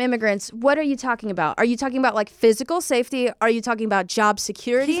safe from immigrants. What are you talking about? Are you talking about like physical safety? Are you talking about job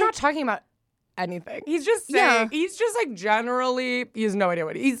security? He's not talking about anything. He's just saying, he's just like generally, he has no idea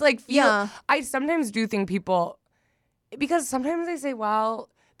what he's like. I sometimes do think people, because sometimes I say, well,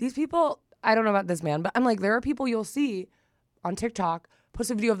 these people, I don't know about this man, but I'm like, there are people you'll see on TikTok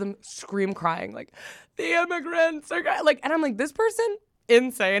post a video of them scream crying, like, the immigrants are like, and I'm like, this person,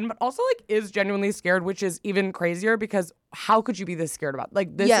 insane, but also like is genuinely scared, which is even crazier because how could you be this scared about?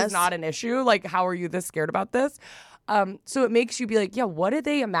 Like, this is not an issue. Like, how are you this scared about this? So it makes you be like, yeah, what did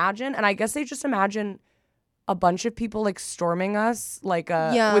they imagine? And I guess they just imagine a bunch of people like storming us, like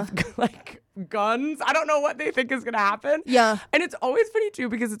with like guns. I don't know what they think is gonna happen. Yeah. And it's always funny too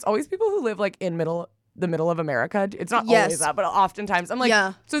because it's always people who live like in the middle of America. It's not always that, but oftentimes I'm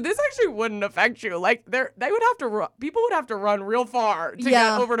like, so this actually wouldn't affect you. Like people would have to run real far to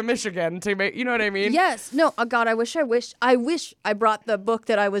get over to Michigan to make, you know what I mean? Yes. No. Oh God, I wish I brought the book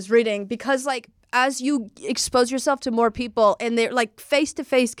that I was reading, because like as you expose yourself to more people and they're like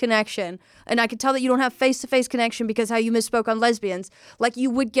face-to-face connection, and I could tell that you don't have face-to-face connection because how you misspoke on lesbians, like you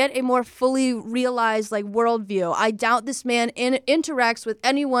would get a more fully realized like worldview. I doubt this man interacts with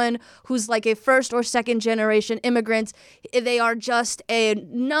anyone who's like a first or second generation immigrant. They are just a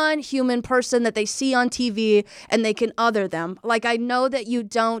non-human person that they see on TV and they can other them. Like, I know that you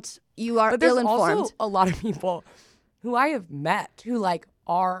are but there's ill-informed. Also a lot of people who I have met who like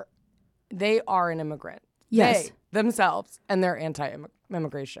they are an immigrant. Yes. They themselves, and they're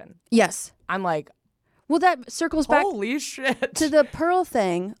anti-immigration. Yes. I'm like, well, that circles back holy shit. to the Pearl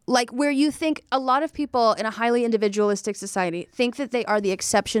thing, like where you think a lot of people in a highly individualistic society think that they are the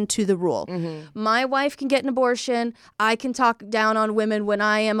exception to the rule. Mm-hmm. My wife can get an abortion. I can talk down on women when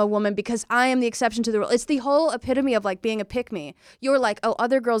I am a woman because I am the exception to the rule. It's the whole epitome of like being a pick-me. You're like, oh,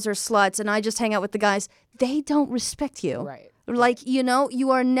 other girls are sluts and I just hang out with the guys. They don't respect you. Right. Like,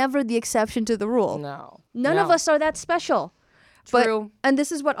 you are never the exception to the rule. No. None of us are that special. True. And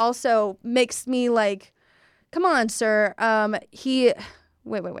this is what also makes me like, come on, sir.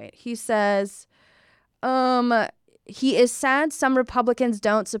 Wait. He says, he is sad some Republicans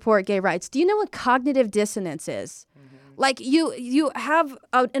don't support gay rights. Do you know what cognitive dissonance is? Mm-hmm. Like you have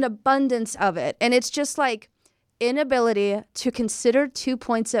an abundance of it. And it's just like inability to consider 2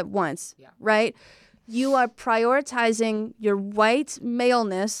 points at once, right? You are prioritizing your white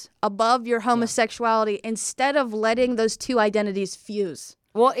maleness above your homosexuality instead of letting those two identities fuse.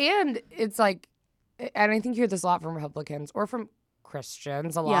 Well, and it's like, and I think you hear this a lot from Republicans or from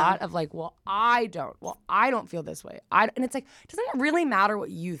Christians a lot of like, well, I don't feel this way. And it's like, doesn't it really matter what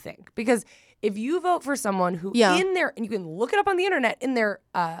you think? Because if you vote for someone who in their, and you can look it up on the internet, in their,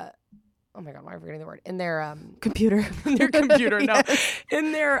 oh my God, why am I forgetting the word? In their computer. In their computer, no.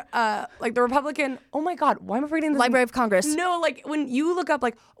 In their, like the Republican, oh my God, why am I forgetting this? Library of Congress. No, like when you look up,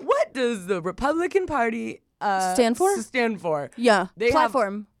 like, what does the Republican Party stand for? Yeah.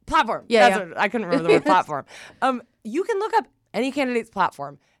 Platform. Platform. Yeah. I couldn't remember the word platform. You can look up any candidate's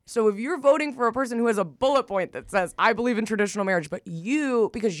platform. So if you're voting for a person who has a bullet point that says, I believe in traditional marriage, but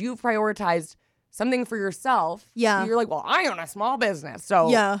because you've prioritized something for yourself, you're like, well, I own a small business.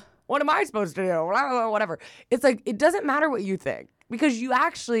 So what am I supposed to do? Whatever. It's like, it doesn't matter what you think because you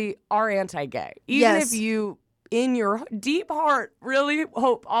actually are anti-gay. Even if you, in your deep heart, really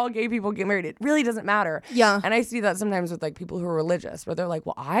hope all gay people get married, it really doesn't matter. Yeah. And I see that sometimes with like people who are religious where they're like,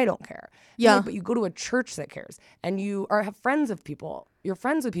 well, I don't care. Yeah. Like, but you go to a church that cares and you have friends of people. You're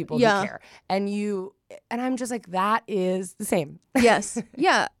friends with people who care. And I'm just like, that is the same. Yes.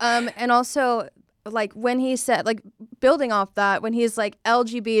 Yeah. And also, like when he said, like building off that, when he's like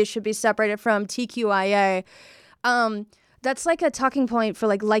LGBT should be separated from TQIA, That's like a talking point for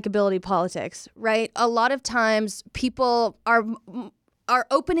like likability politics, right? A lot of times people are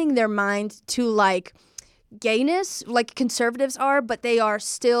opening their mind to like gayness, like conservatives are, but they are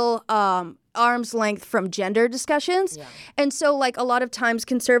still arm's length from gender discussions. Yeah. And so like a lot of times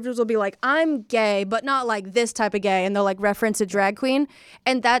conservatives will be like, I'm gay, but not like this type of gay. And they'll like reference a drag queen.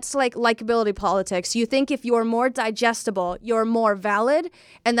 And that's like likability politics. You think if you're more digestible, you're more valid.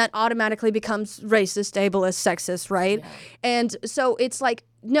 And that automatically becomes racist, ableist, sexist, right? Yeah. And so it's like,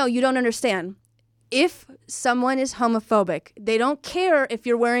 no, you don't understand. If someone is homophobic, they don't care if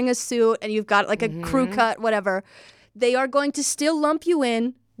you're wearing a suit and you've got like a crew cut, whatever. They are going to still lump you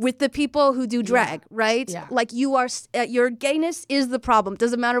in with the people who do drag, right? Yeah. Like you are, your gayness is the problem.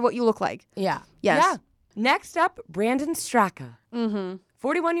 Doesn't matter what you look like. Yeah. Yes. Yeah. Next up, Brandon Straka.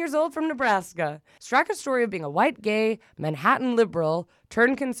 41 years old from Nebraska. Straka's story of being a white, gay, Manhattan liberal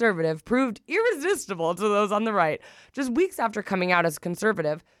turned conservative proved irresistible to those on the right. Just weeks after coming out as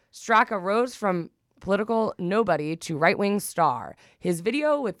conservative, Straka rose from political nobody to right-wing star. His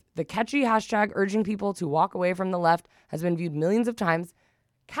video with the catchy hashtag urging people to walk away from the left has been viewed millions of times,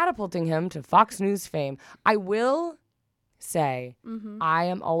 catapulting him to Fox News fame. I will say I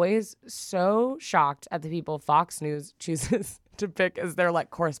am always so shocked at the people Fox News chooses to pick as their like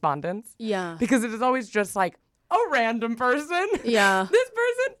correspondents. Yeah. Because it is always just like a random person. Yeah. This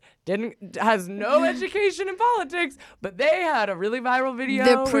person has no education in politics, but they had a really viral video.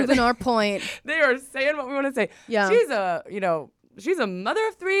 They're proving our point. They are saying what we want to say. Yeah. She's a mother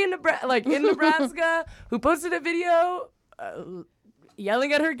of three in Nebraska who posted a video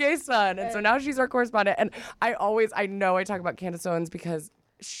yelling at her gay son. And so now she's our correspondent. And I know I talk about Candace Owens because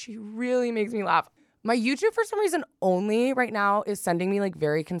she really makes me laugh. My YouTube, for some reason, only right now is sending me like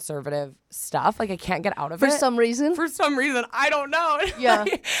very conservative stuff. Like I can't get out of it. For some reason? For some reason. I don't know. Yeah.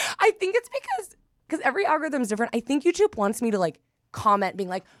 I think it's because every algorithm is different. I think YouTube wants me to like comment being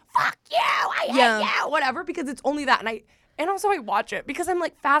like, fuck you, I hate you, whatever, because it's only that. And also I watch it because I'm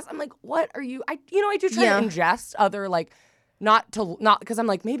like fast. I'm like, what are you? I do try to ingest other like, not because I'm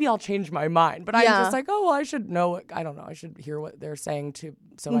like, maybe I'll change my mind. But I'm just like, oh, well, I should know. I don't know. I should hear what they're saying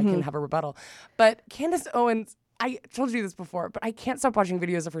so I can have a rebuttal. But Candace Owens, I told you this before, but I can't stop watching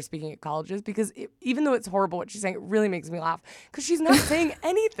videos of her speaking at colleges because even though it's horrible what she's saying, it really makes me laugh because she's not saying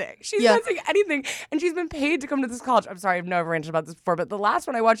anything. She's not saying anything. And she's been paid to come to this college. I'm sorry, I've never ranted about this before, but the last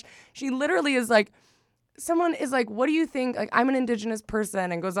one I watched, she literally is like, someone is like, what do you think? Like, I'm an indigenous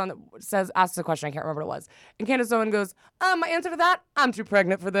person, and goes on, asks a question. I can't remember what it was. And Candace Owens goes, my answer to that, I'm too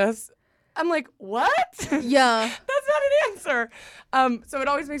pregnant for this. I'm like, what? Yeah. That's not an answer. So it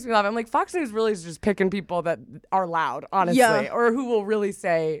always makes me laugh. I'm like, Fox News really is just picking people that are loud, honestly, or who will really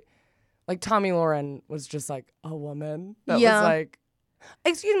say, like Tomi Lahren was just like a woman that was like,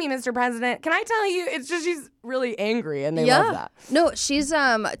 excuse me, Mr. President, can I tell you? It's just she's really angry, and they love that. No, she's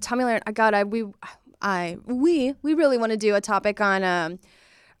Tomi Lahren. We really want to do a topic on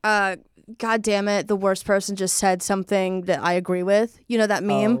God damn it, the worst person just said something that I agree with. You know that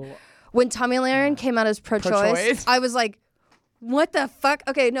meme? Oh. When Tomi Lahren came out as pro-choice, I was like, what the fuck?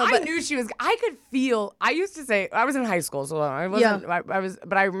 Okay, no, but I knew she was. I could feel. I used to say I was in high school, so I wasn't. Yeah. I was,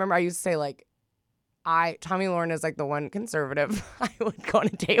 but I remember I used to say like, Tomi Lahren is like the one conservative I would go on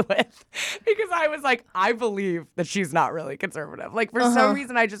a date with because I was like, I believe that she's not really conservative. Like for some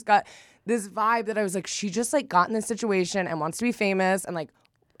reason, I just got this vibe that I was like, she just like got in this situation and wants to be famous and like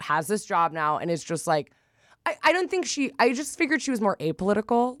has this job now and is just like. I don't think I just figured she was more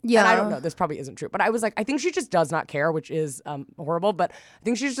apolitical. Yeah. And I don't know, this probably isn't true. But I was like, I think she just does not care, which is horrible. But I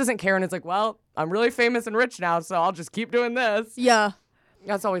think she just doesn't care. And it's like, well, I'm really famous and rich now, so I'll just keep doing this. Yeah.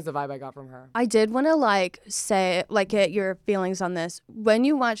 That's always the vibe I got from her. I did want to get your feelings on this. When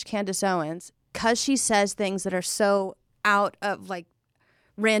you watch Candace Owens, because she says things that are so out of like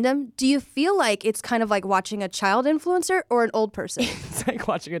random, do you feel like it's kind of like watching a child influencer or an old person? It's like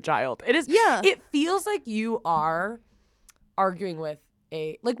watching a child. It is. Yeah. It feels like you are arguing with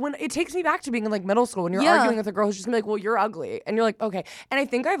when it takes me back to being in like middle school when you're arguing with a girl who's just gonna be like, well, you're ugly. And you're like, okay. And I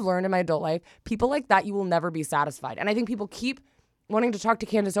think I've learned in my adult life, people like that, you will never be satisfied. And I think people keep wanting to talk to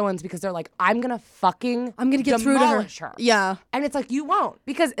Candace Owens because they're like, I'm gonna get through to her. Yeah. And it's like, you won't.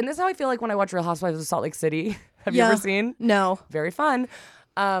 And this is how I feel like when I watch Real Housewives of Salt Lake City. Have you ever seen? No. Very fun.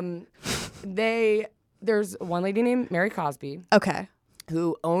 There's one lady named Mary Cosby. Okay.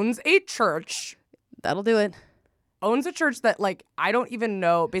 Who owns a church. That'll do it. Owns a church that like I don't even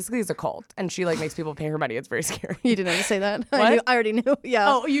know. Basically, is a cult, and she like makes people pay her money. It's very scary. You didn't have to say that. What? I already knew. Yeah.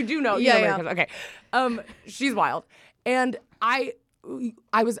 Oh, you do know. Yeah. Okay. She's wild, and I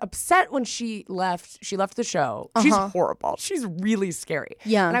was upset when she left. She left the show. She's horrible. She's really scary.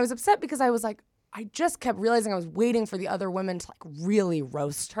 Yeah. And I was upset because I was like, I just kept realizing I was waiting for the other women to like really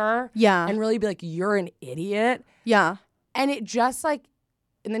roast her. Yeah. And really be like, you're an idiot. Yeah. And it just like,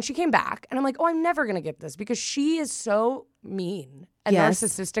 and then she came back and I'm like, oh, I'm never going to get this because she is so mean and Yes.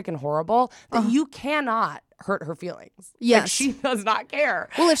 narcissistic and horrible that you cannot hurt her feelings. Yes. Like, she does not care.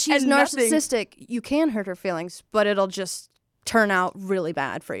 Well, if she's And nothing- narcissistic, you can hurt her feelings, but it'll just turn out really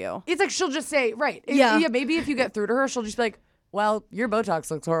bad for you. It's like she'll just say, right. Yeah. Maybe if you get through to her, she'll just be like, well, your Botox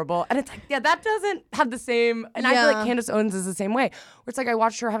looks horrible. And it's like, yeah, that doesn't have the same. And I feel Yeah. like Candace Owens is the same way. Where it's like I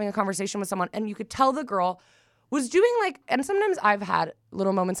watched her having a conversation with someone and you could tell the girl was doing like, and sometimes I've had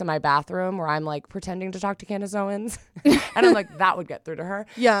little moments in my bathroom where I'm like pretending to talk to Candace Owens. And I'm like, that would get through to her.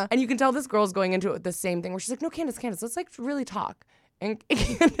 Yeah. And you can tell this girl's going into it with the same thing where she's like, no, Candace, let's like really talk. And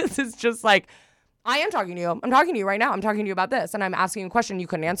Candace is just like, I am talking to you. I'm talking to you right now. I'm talking to you about this. And I'm asking you a question you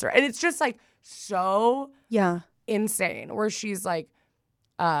couldn't answer. And it's just like so Yeah. insane where she's like,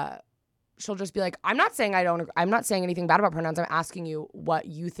 she'll just be like, I'm not saying anything bad about pronouns. I'm asking you what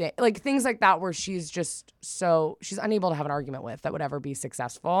you think. Like things like that where she's just she's unable to have an argument with that would ever be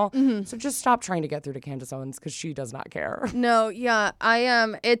successful. Mm-hmm. So just stop trying to get through to Candace Owens because she does not care. No, yeah, I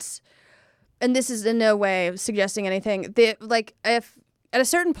am. And this is in no way suggesting anything. Like, if at a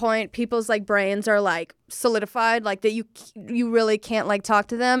certain point, people's like brains are like solidified, like that you really can't like talk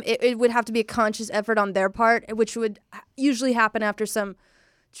to them. It would have to be a conscious effort on their part, which would usually happen after some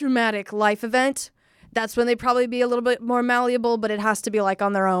traumatic life event. That's when they'd probably be a little bit more malleable, but it has to be like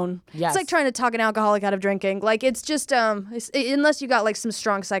on their own. Yes. It's like trying to talk an alcoholic out of drinking. Like it's just unless you got like some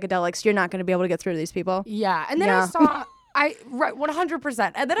strong psychedelics, you're not going to be able to get through to these people. Yeah. And then Yeah. right,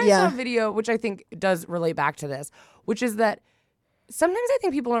 100%. And then I Yeah. saw a video, which I think does relate back to this, which is that sometimes I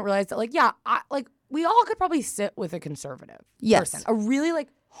think people don't realize that, like, yeah, we all could probably sit with a conservative Yes. person, a really like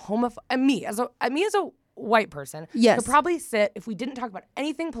homophobic. Me as a white person, Yes. could probably sit if we didn't talk about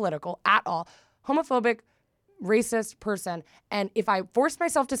anything political at all, homophobic, racist person, and if I forced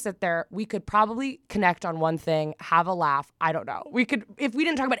myself to sit there, we could probably connect on one thing, have a laugh. I don't know. We could if we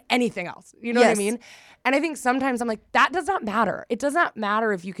didn't talk about anything else. You know what I Yes. mean? And I think sometimes I'm like, that does not matter. It does not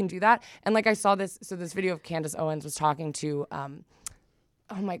matter if you can do that. And like I saw this video of Candace Owens was talking to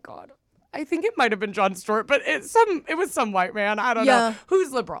oh my God. I think it might have been Jon Stewart, but it was some white man. I don't know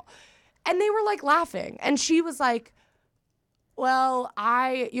who's liberal. And they were like laughing. And she was like, well,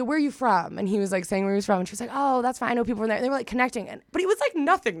 where are you from? And he was like saying where he was from. And she was like, oh, that's fine. I know people from there. And they were like connecting. But it was like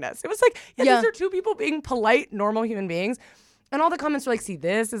nothingness. It was like, these are two people being polite, normal human beings. And all the comments were like, see,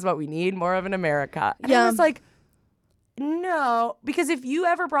 this is what we need more of in America. And I was like, no, because if you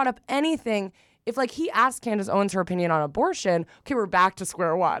ever brought up anything, if like he asked Candace Owens her opinion on abortion, okay, we're back to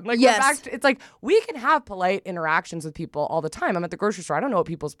square one. Like Yes. we're back to, it's like we can have polite interactions with people all the time. I'm at the grocery store. I don't know what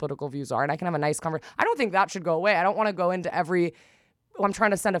people's political views are, and I can have a nice conversation. I don't think that should go away. I don't want to go into I'm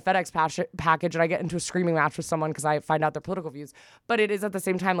trying to send a FedEx package and I get into a screaming match with someone because I find out their political views. But it is at the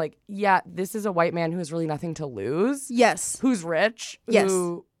same time like, yeah, this is a white man who has really nothing to lose. Yes. Who's rich. Yes.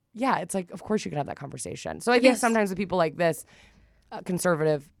 Yeah, it's like, of course you can have that conversation. So I think sometimes with people like this,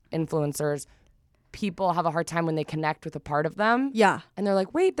 conservative influencers, people have a hard time when they connect with a part of them. Yeah. And they're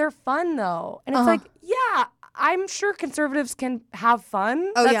like, wait, they're fun though. And it's like, yeah, I'm sure conservatives can have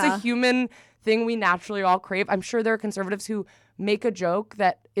fun. Oh, That's yeah. a human thing we naturally all crave. I'm sure there are conservatives who make a joke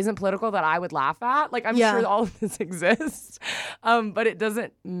that isn't political that I would laugh at. Like, I'm sure all of this exists. But it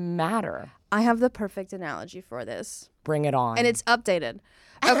doesn't matter. I have the perfect analogy for this. Bring it on. And it's updated.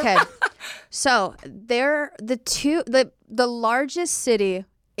 Okay. So the largest city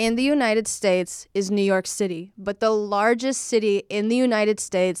in the United States is New York City, but the largest city in the United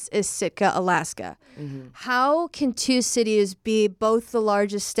States is Sitka, Alaska. Mm-hmm. How can two cities be both the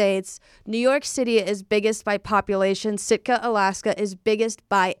largest states? New York City is biggest by population. Sitka, Alaska is biggest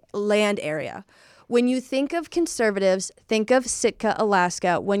by land area. When you think of conservatives, think of Sitka,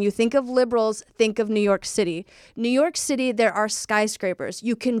 Alaska. When you think of liberals, think of New York City. New York City, there are skyscrapers.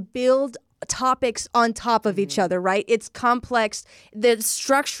 You can build topics on top of each other, right? It's complex. There's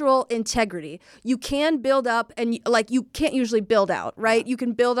structural integrity. You can build up and you can't usually build out, right? You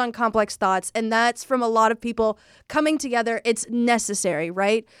can build on complex thoughts, and that's from a lot of people coming together. It's necessary,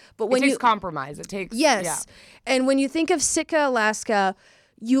 right? But when it takes compromise. It takes And when you think of Sitka, Alaska,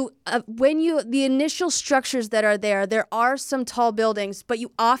 the initial structures that are there are some tall buildings, but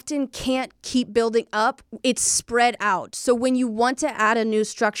you often can't keep building up. It's spread out. So when you want to add a new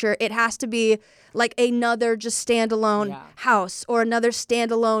structure, it has to be like another just standalone house or another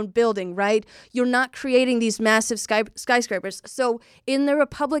standalone building, right? You're not creating these massive skyscrapers. So in the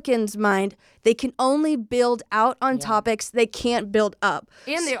Republicans' mind, they can only build out on topics. They can't build up.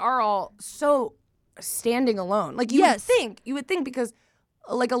 And they are all so standing alone. Like you would think because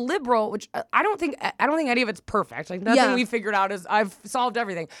like a liberal, which I don't think any of it's perfect. Like nothing we figured out is I've solved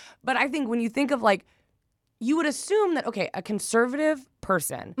everything. But I think when you think of like, you would assume that, okay, a conservative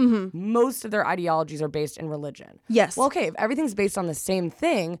person, most of their ideologies are based in religion. Yes. Well, okay, if everything's based on the same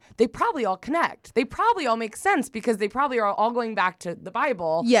thing, they probably all connect. They probably all make sense because they probably are all going back to the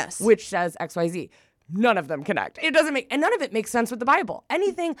Bible, yes, which says XYZ. None of them connect. It doesn't make, and none of it makes sense with the Bible.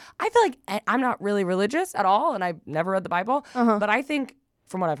 Anything, I feel like I'm not really religious at all, and I've never read the Bible, but I think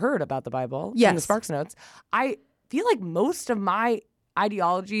from what I've heard about the Bible, in the Sparks Notes, I feel like most of my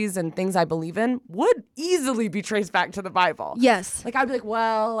ideologies and things I believe in would easily be traced back to the Bible. Yes. Like I'd be like,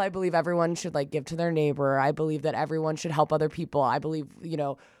 well, I believe everyone should like give to their neighbor. I believe that everyone should help other people. I believe,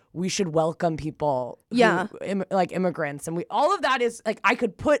 we should welcome people like immigrants. And all of that is like, I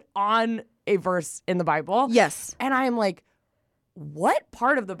could put on a verse in the Bible. Yes. And I am like, what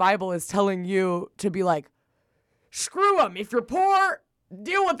part of the Bible is telling you to be like, screw them. If you're poor,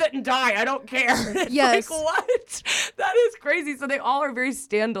 deal with it and die. I don't care. It's yes. like, what? That is crazy. So they all are very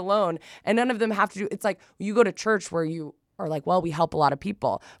standalone, and none of them have to do. It's like you go to church where you are like, well, we help a lot of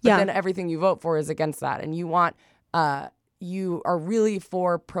people, but then everything you vote for is against that, and you want, you are really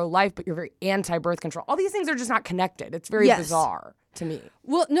for pro-life, but you're very anti-birth control. All these things are just not connected. It's very bizarre to me.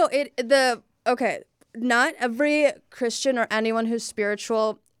 Well, no, not every Christian or anyone who's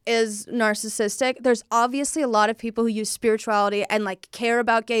spiritual is narcissistic. There's obviously a lot of people who use spirituality and like care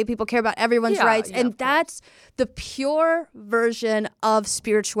about gay people, care about everyone's rights, and that's the pure version of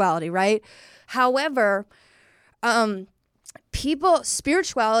spirituality, right? However,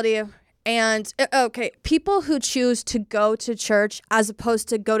 spirituality and people who choose to go to church as opposed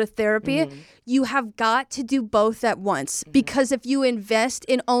to go to therapy, you have got to do both at once, because if you invest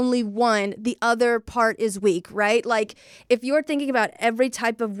in only one, the other part is weak, right? Like if you're thinking about every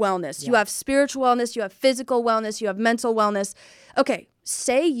type of wellness, you have spiritual wellness, you have physical wellness, you have mental wellness. Okay,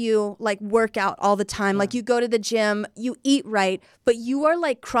 say you like work out all the time, like you go to the gym, you eat right, but you are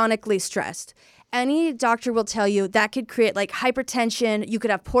like chronically stressed. Any doctor will tell you that could create like hypertension, you could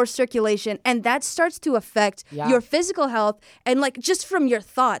have poor circulation, and that starts to affect your physical health and like just from your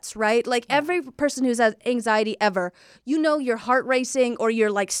thoughts, right? Like every person who's had anxiety ever, your heart racing or you're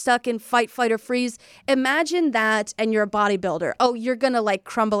like stuck in fight, flight, or freeze. Imagine that and you're a bodybuilder. Oh, you're gonna like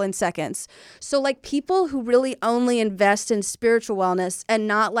crumble in seconds. So like people who really only invest in spiritual wellness and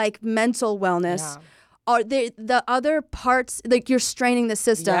not like mental wellness, are the other parts, like you're straining the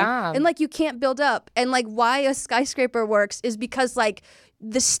system and like you can't build up. And like why a skyscraper works is because like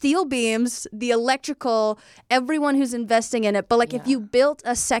the steel beams, the electrical, everyone who's investing in it. But like if you built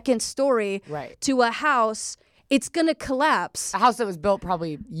a second story to a house, it's going to collapse. A house that was built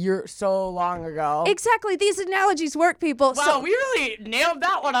probably so long ago. Exactly. These analogies work, people. Wow, we really nailed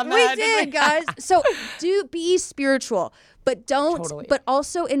that one on the head. We did, guys. So be spiritual, but but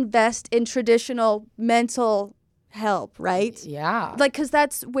also invest in traditional mental help, right? Yeah. Like, because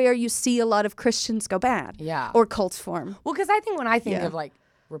that's where you see a lot of Christians go bad. Yeah. Or cults form. Well, because I think when I think of like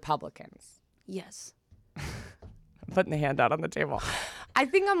Republicans. Yes. Putting the hand out on the table. I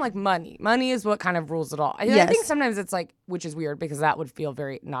think I'm like money. Money is what kind of rules it all. I think sometimes it's like, which is weird because that would feel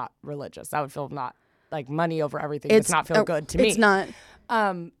very not religious. That would feel not like money over everything. It's not feel good to me. It's not.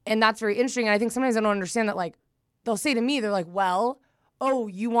 And that's very interesting. And I think sometimes I don't understand that. Like they'll say to me, they're like, well, oh,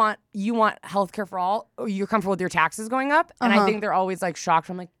 you want healthcare for all? Or you're comfortable with your taxes going up? And I think they're always like shocked.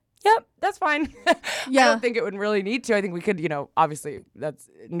 I'm like, yep, that's fine. I don't think it would really need to. I think we could, obviously that's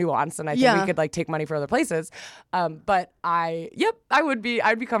nuanced, and I think we could like take money for other places. But I'd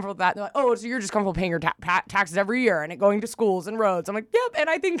be comfortable with that. They're like, oh, so you're just comfortable paying your taxes every year and it going to schools and roads. I'm like, yep. And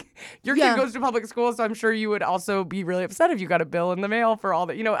I think your kid goes to public school, so I'm sure you would also be really upset if you got a bill in the mail for all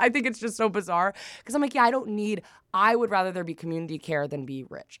that. I think it's just so bizarre because I'm like, I would rather there be community care than be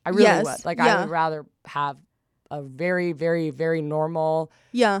rich. I really would. Like, I would rather have a very, very, very normal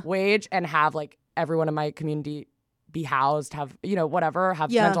wage and have like everyone in my community be housed, have, whatever,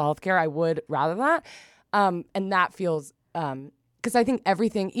 have mental health care. I would rather that. And that feels, because I think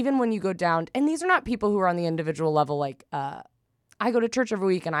everything, even when you go down, and these are not people who are on the individual level, like I go to church every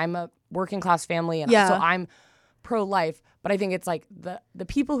week and I'm a working class family and so I'm pro-life, but I think it's like the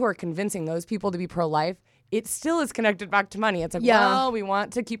people who are convincing those people to be pro-life, it still is connected back to money. It's like, well, we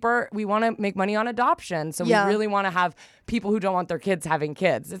want to make money on adoption. So we really want to have people who don't want their kids having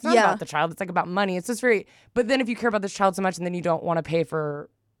kids. It's not about the child. It's like about money. It's just but then if you care about this child so much and then you don't want to pay for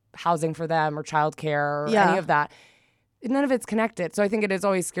housing for them or childcare or any of that, none of it's connected. So I think it is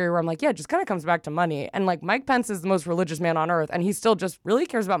always scary where I'm like, it just kind of comes back to money. And like Mike Pence is the most religious man on earth and he still just really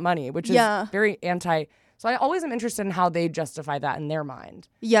cares about money, which is very anti. So I always am interested in how they justify that in their mind.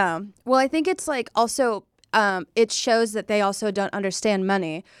 Yeah. Well, I think it's like also it shows that they also don't understand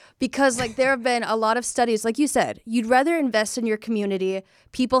money, because like there have been a lot of studies, like you said, you'd rather invest in your community.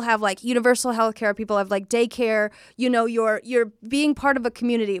 People have like universal health care, people have like daycare, you know, you're being part of a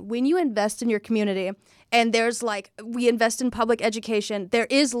community. When you invest in your community, and there's like, we invest in public education, there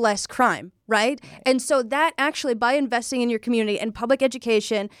is less crime, right? And so that actually, by investing in your community and public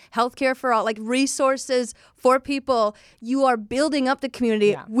education, healthcare for all, like resources for people, you are building up the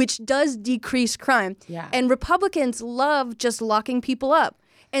community, which does decrease crime. Yeah. And Republicans love just locking people up.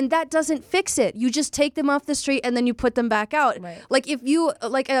 And that doesn't fix it. You just take them off the street and then you put them back out. Right. Like if you,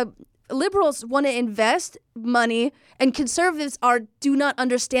 liberals want to invest money, and conservatives do not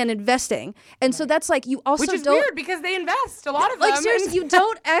understand investing. And so that's like, you also Which is don't. weird because they invest, a lot of them. Like seriously, you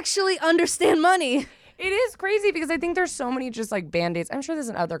don't actually understand money. It is crazy because I think there's so many just like Band-Aids. I'm sure there's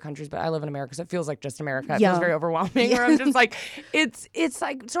in other countries, but I live in America, so it feels like just America. It feels very overwhelming where I'm just like, it's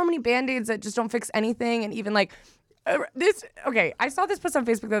like so many Band-Aids that just don't fix anything. And even like I saw this post on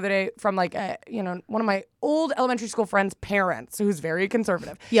Facebook the other day from like, one of my old elementary school friends' parents who's very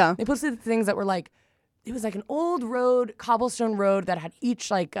conservative. Yeah. They posted things that were like, it was like an old road, cobblestone road that had each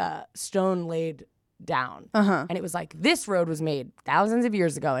like stone laid down. And it was like, this road was made thousands of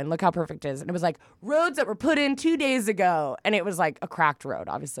years ago and look how perfect it is. And it was like roads that were put in 2 days ago. And it was like a cracked road,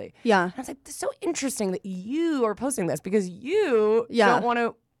 obviously. Yeah. And I was like, this is so interesting that you are posting this because you don't want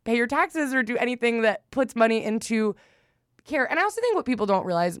to pay your taxes or do anything that puts money into care. And I also think what people don't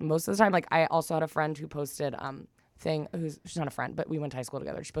realize most of the time, like I also had a friend who posted she's not a friend, but we went to high school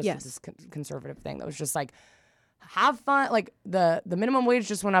together. She posted this conservative thing that was just like, have fun. Like the minimum wage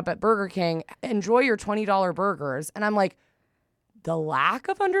just went up at Burger King. Enjoy your $20 burgers. And I'm like, the lack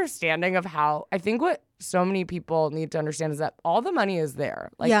of understanding of how, I think what so many people need to understand is that all the money is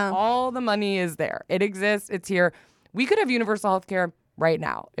there. Like all the money is there. It exists. It's here. We could have universal health care right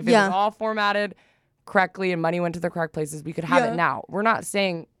now. If it was all formatted correctly and money went to the correct places, we could have it now. We're not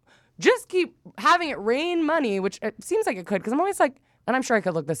saying just keep having it rain money, which it seems like it could, because I'm always like, and I'm sure I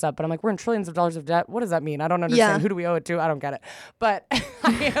could look this up, but I'm like, we're in trillions of dollars of debt. What does that mean? I don't understand. Who do we owe it to? I don't get it. But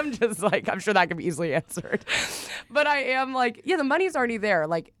I am just like, I'm sure that can be easily answered. But I am like, the money's already there.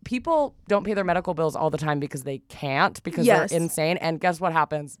 Like people don't pay their medical bills all the time because they can't, because they're insane. And guess what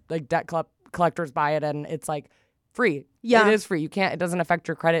happens? Like debt collectors buy it and it's like free. Yeah. It is free. You can't, it doesn't affect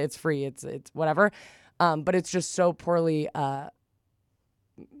your credit. It's free. It's whatever. But it's just so poorly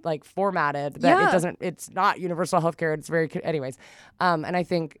like formatted that it's not universal healthcare. It's very, anyways. And I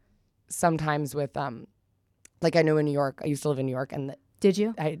think sometimes with, like I know in New York, I used to live in New York and Did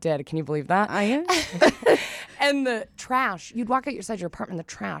you? I did. Can you believe that? I am. And the trash, you'd walk outside your apartment, the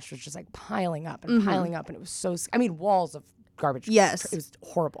trash was just like piling up and piling up. And it was so, walls of garbage. Yes. It was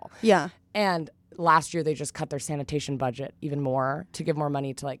horrible. Yeah. And last year they just cut their sanitation budget even more to give more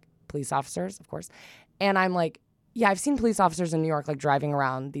money to like police officers, of course. And I'm like, I've seen police officers in New York like driving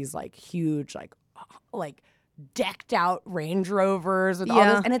around these like huge like decked out Range Rovers with all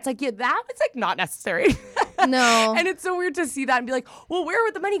this, and it's like that was like not necessary. No. And it's so weird to see that and be like, well, where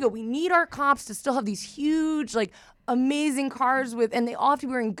would the money go? We need our cops to still have these huge like amazing cars with, and they all have to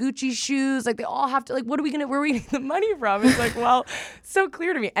be wearing Gucci shoes. Like they all have to, like, where are we getting the money from? It's like, well, so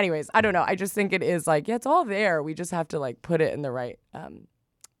clear to me. Anyways, I don't know. I just think it is like, it's all there. We just have to like put it in the right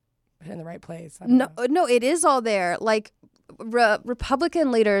place. No, it is all there. Like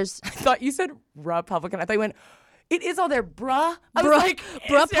Republican leaders. I thought you said Republican. I thought you went, it is all there, bruh. I was like,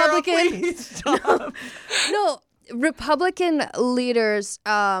 Republican. No, Republican leaders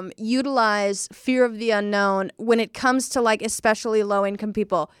utilize fear of the unknown when it comes to like especially low income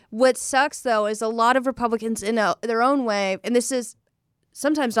people. What sucks though is a lot of Republicans in their own way, and this is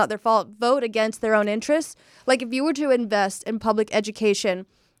sometimes not their fault, vote against their own interests. Like if you were to invest in public education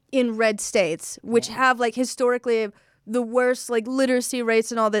in red states, which have like historically the worst like literacy rates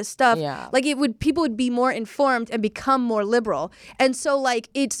and all this stuff, like people would be more informed and become more liberal. And so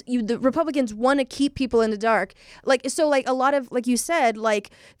like the Republicans want to keep people in the dark. Like so like a lot of, like you said, like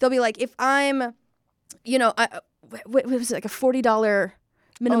they'll be like, if I'm, what was it, like a $40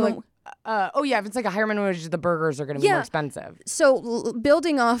 minimum. If it's like a higher minimum wage, the burgers are going to be more expensive. So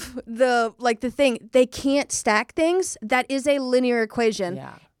building off the thing, they can't stack things. That is a linear equation.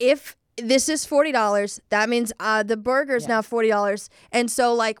 Yeah. If this is $40, that means the burger's now $40, and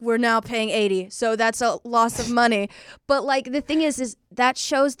so like we're now paying $80. So that's a loss of money. But like the thing is that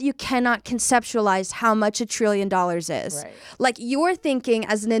shows that you cannot conceptualize how much $1 trillion is. Right. Like you're thinking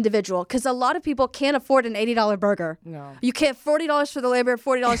as an individual, because a lot of people can't afford an $80 burger. No. You can't, $40 for the labor,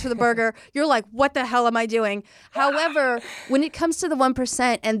 $40 for the burger. You're like, what the hell am I doing? However, when it comes to the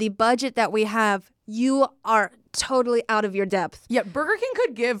 1% and the budget that we have, you are totally out of your depth. Yeah, Burger King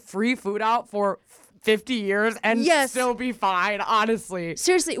could give free food out for 50 years and Yes. still be fine, honestly.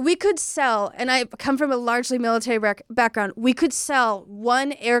 Seriously, we could sell, and I come from a largely military background, we could sell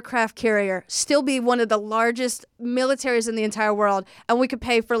one aircraft carrier, still be one of the largest militaries in the entire world, and we could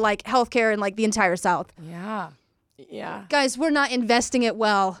pay for like healthcare in like the entire South. Yeah. Yeah. Guys, we're not investing it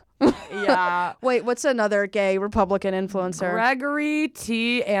well. Yeah. Wait, what's another gay Republican influencer? Gregory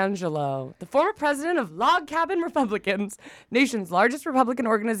T. Angelo, the former president of Log Cabin Republicans, nation's largest Republican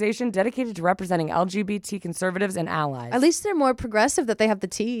organization dedicated to representing LGBT conservatives and allies. At least they're more progressive that they have the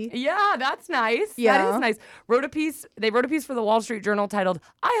T. Yeah, that's nice. Yeah. That is nice. They wrote a piece for the Wall Street Journal titled,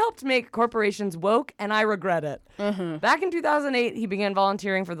 "I helped make corporations woke and I regret it." Back in 2008, he began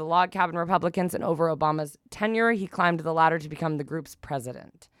volunteering for the Log Cabin Republicans, and over Obama's tenure, he climbed the ladder to become the group's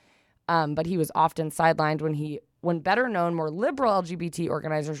president. But he was often sidelined when better-known, more liberal LGBT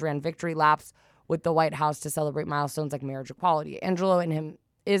organizers ran victory laps with the White House to celebrate milestones like marriage equality. Angelo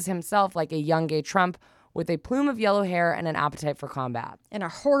is himself like a young gay Trump with a plume of yellow hair and an appetite for combat. And a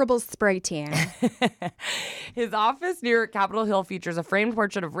horrible spray tan. His office near Capitol Hill features a framed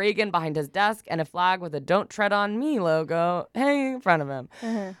portrait of Reagan behind his desk and a flag with a "Don't Tread on Me" logo hanging in front of him.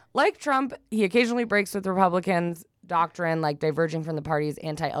 Like Trump, he occasionally breaks with Republicans' doctrine, like diverging from the party's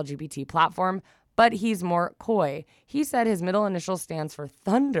anti-LGBT platform, but he's more coy. He said his middle initial stands for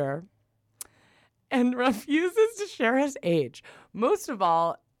Thunder and refuses to share his age. Most of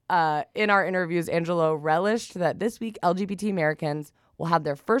all, in our interviews, Angelo relished that this week LGBT Americans will have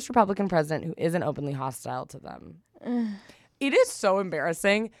their first Republican president who isn't openly hostile to them. It is so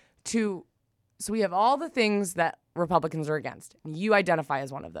embarrassing so we have all the things that Republicans are against. You identify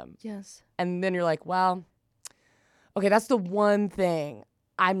as one of them. Yes. And then you're like, well, okay, that's the one thing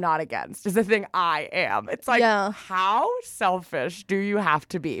I'm not against, is the thing I am. It's like, how selfish do you have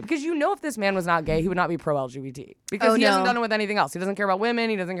to be? Because you know if this man was not gay, he would not be pro-LGBT. Because he hasn't done it with anything else. He doesn't care about women.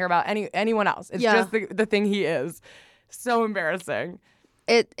 He doesn't care about anyone else. It's just the thing he is. So embarrassing.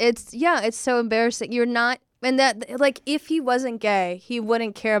 It's so embarrassing. You're not, and that, like, if he wasn't gay, he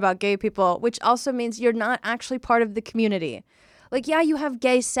wouldn't care about gay people, which also means you're not actually part of the community. Like, yeah, you have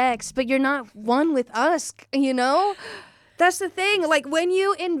gay sex, but you're not one with us, you know? That's the thing. Like, when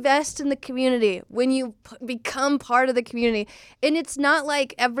you invest in the community, when you become part of the community, and it's not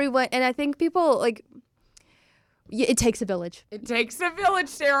like everyone, and I think people, like, it takes a village. It takes a village,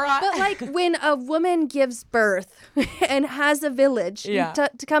 Sarah. But, like, when a woman gives birth and has a village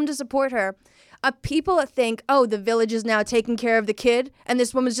to come to support her, people think, oh, the village is now taking care of the kid, and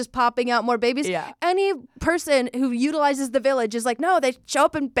this woman's just popping out more babies. Yeah. Any person who utilizes the village is like, no, they show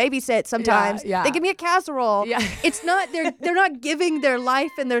up and babysit sometimes. Yeah. They give me a casserole. Yeah. It's not, they're not giving their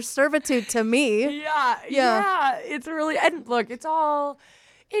life and their servitude to me. Yeah. It's really, and look, we're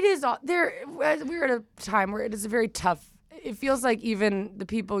at a time where it is a very tough, it feels like even the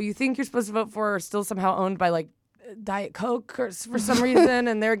people you think you're supposed to vote for are still somehow owned by, like, Diet Coke for some reason,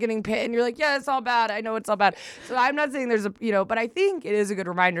 and they're getting paid, and you're like, yeah, it's all bad. I know it's all bad. So I'm not saying there's but I think it is a good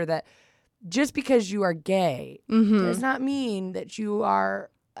reminder that just because you are gay does not mean that you are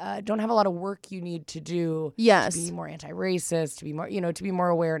don't have a lot of work you need to do to be more anti-racist, to be more, to be more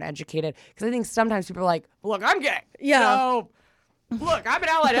aware and educated. Because I think sometimes people are like, look, I'm gay. Yeah. So look, I'm an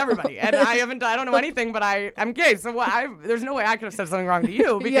ally to everybody, and I don't know anything, but I'm gay. So there's no way I could have said something wrong to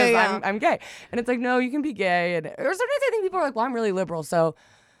you because I'm gay. And it's like, no, you can be gay. Or sometimes I think people are like, well, I'm really liberal, so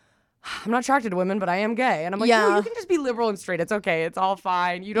I'm not attracted to women, but I am gay. And I'm like, no, you can just be liberal and straight. It's okay. It's all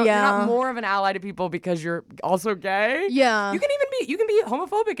fine. You're not more of an ally to people because you're also gay. Yeah. You can be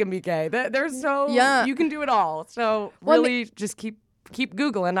homophobic and be gay. You can do it all. So really just keep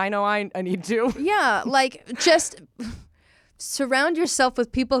Googling. I know I need to. Yeah, like, just surround yourself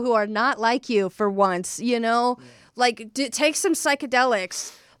with people who are not like you for once, Like, take some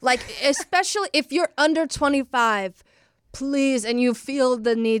psychedelics. Like, especially if you're under 25, please, and you feel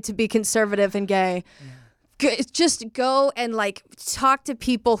the need to be conservative and gay. Just go and, like, talk to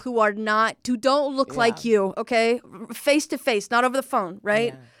people who don't look like you, okay? Face to face, not over the phone,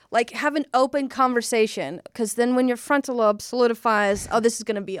 right? Yeah. Like, have an open conversation, because then when your frontal lobe solidifies, this is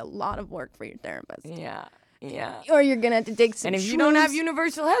going to be a lot of work for your therapist. Yeah. Or you're going to have to take some And if you don't have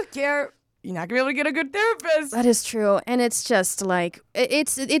universal health care, you're not going to be able to get a good therapist. That is true. And it's just like,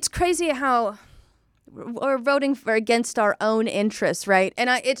 it's crazy how we're voting against our own interests, right? And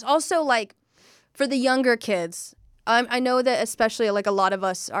it's also like, for the younger kids, I know that especially, like, a lot of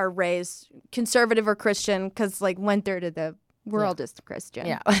us are raised conservative or Christian because, like, 1/3 of the world is Christian.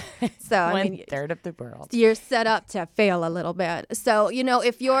 Yeah. So, I mean, 1/3 of the world. You're set up to fail a little bit. So,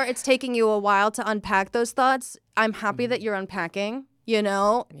 if it's taking you a while to unpack those thoughts, I'm happy that you're unpacking,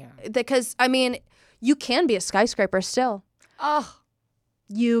 Yeah. Because, I mean, you can be a skyscraper still. Oh.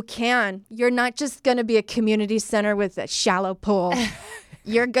 You can. You're not just going to be a community center with a shallow pool.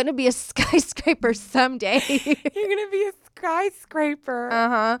 You're going to be a skyscraper someday. You're going to be a skyscraper.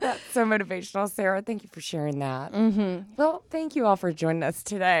 Uh-huh. That's so motivational, Sarah. Thank you for sharing that. Mm-hmm. Well, thank you all for joining us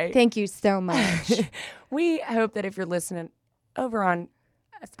today. Thank you so much. We hope that if you're listening over on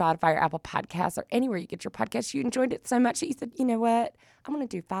Spotify or Apple Podcasts or anywhere you get your podcasts, you enjoyed it so much that you said, you know what? I'm going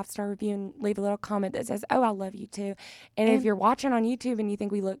to do a 5-star review and leave a little comment that says, oh, I love you too. And if you're watching on YouTube and you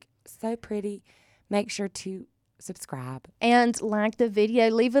think we look so pretty, make sure to subscribe. And like the video.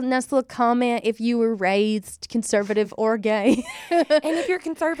 Leave a nice little comment if you were raised conservative or gay. And if you're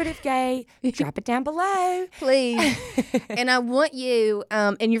conservative gay, drop it down below. Please. And I want you,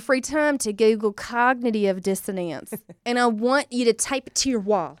 in your free time, to Google cognitive dissonance. And I want you to tape it to your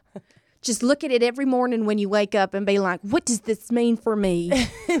wall. Just look at it every morning when you wake up and be like, what does this mean for me?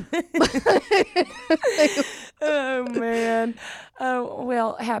 Oh, man. Oh,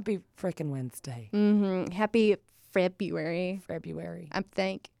 well, happy freaking Wednesday. Mm-hmm. Happy February, I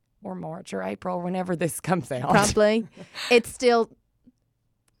think. Or March or April, whenever this comes out. Probably. It's still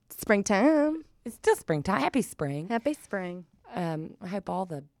springtime. It's still springtime. Happy spring. Happy spring. I hope all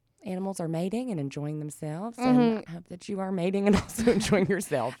the animals are mating and enjoying themselves. And I hope that you are mating and also enjoying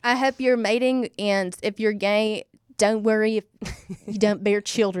yourself. I hope you're mating, and if you're gay, don't worry if you don't bear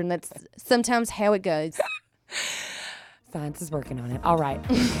children. That's sometimes how it goes. Science is working on it. All right.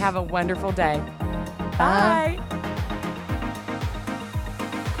 Have a wonderful day. Bye.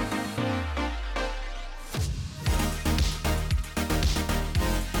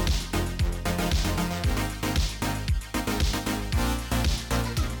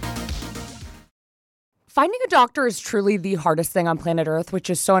 Finding a doctor is truly the hardest thing on planet Earth, which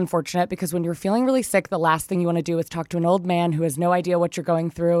is so unfortunate because when you're feeling really sick, the last thing you want to do is talk to an old man who has no idea what you're going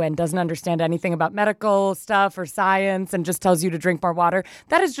through and doesn't understand anything about medical stuff or science and just tells you to drink more water.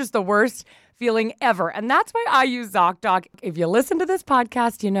 That is just the worst feeling ever. And that's why I use ZocDoc. If you listen to this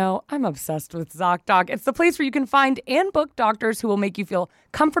podcast, you know I'm obsessed with ZocDoc. It's the place where you can find and book doctors who will make you feel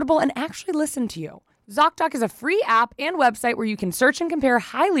comfortable and actually listen to you. ZocDoc is a free app and website where you can search and compare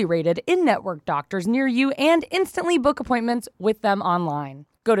highly rated in-network doctors near you and instantly book appointments with them online.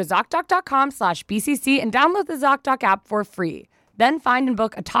 Go to ZocDoc.com/BCC and download the ZocDoc app for free. Then find and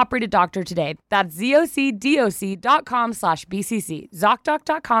book a top-rated doctor today. That's ZocDoc.com/BCC.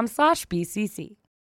 ZocDoc.com/BCC.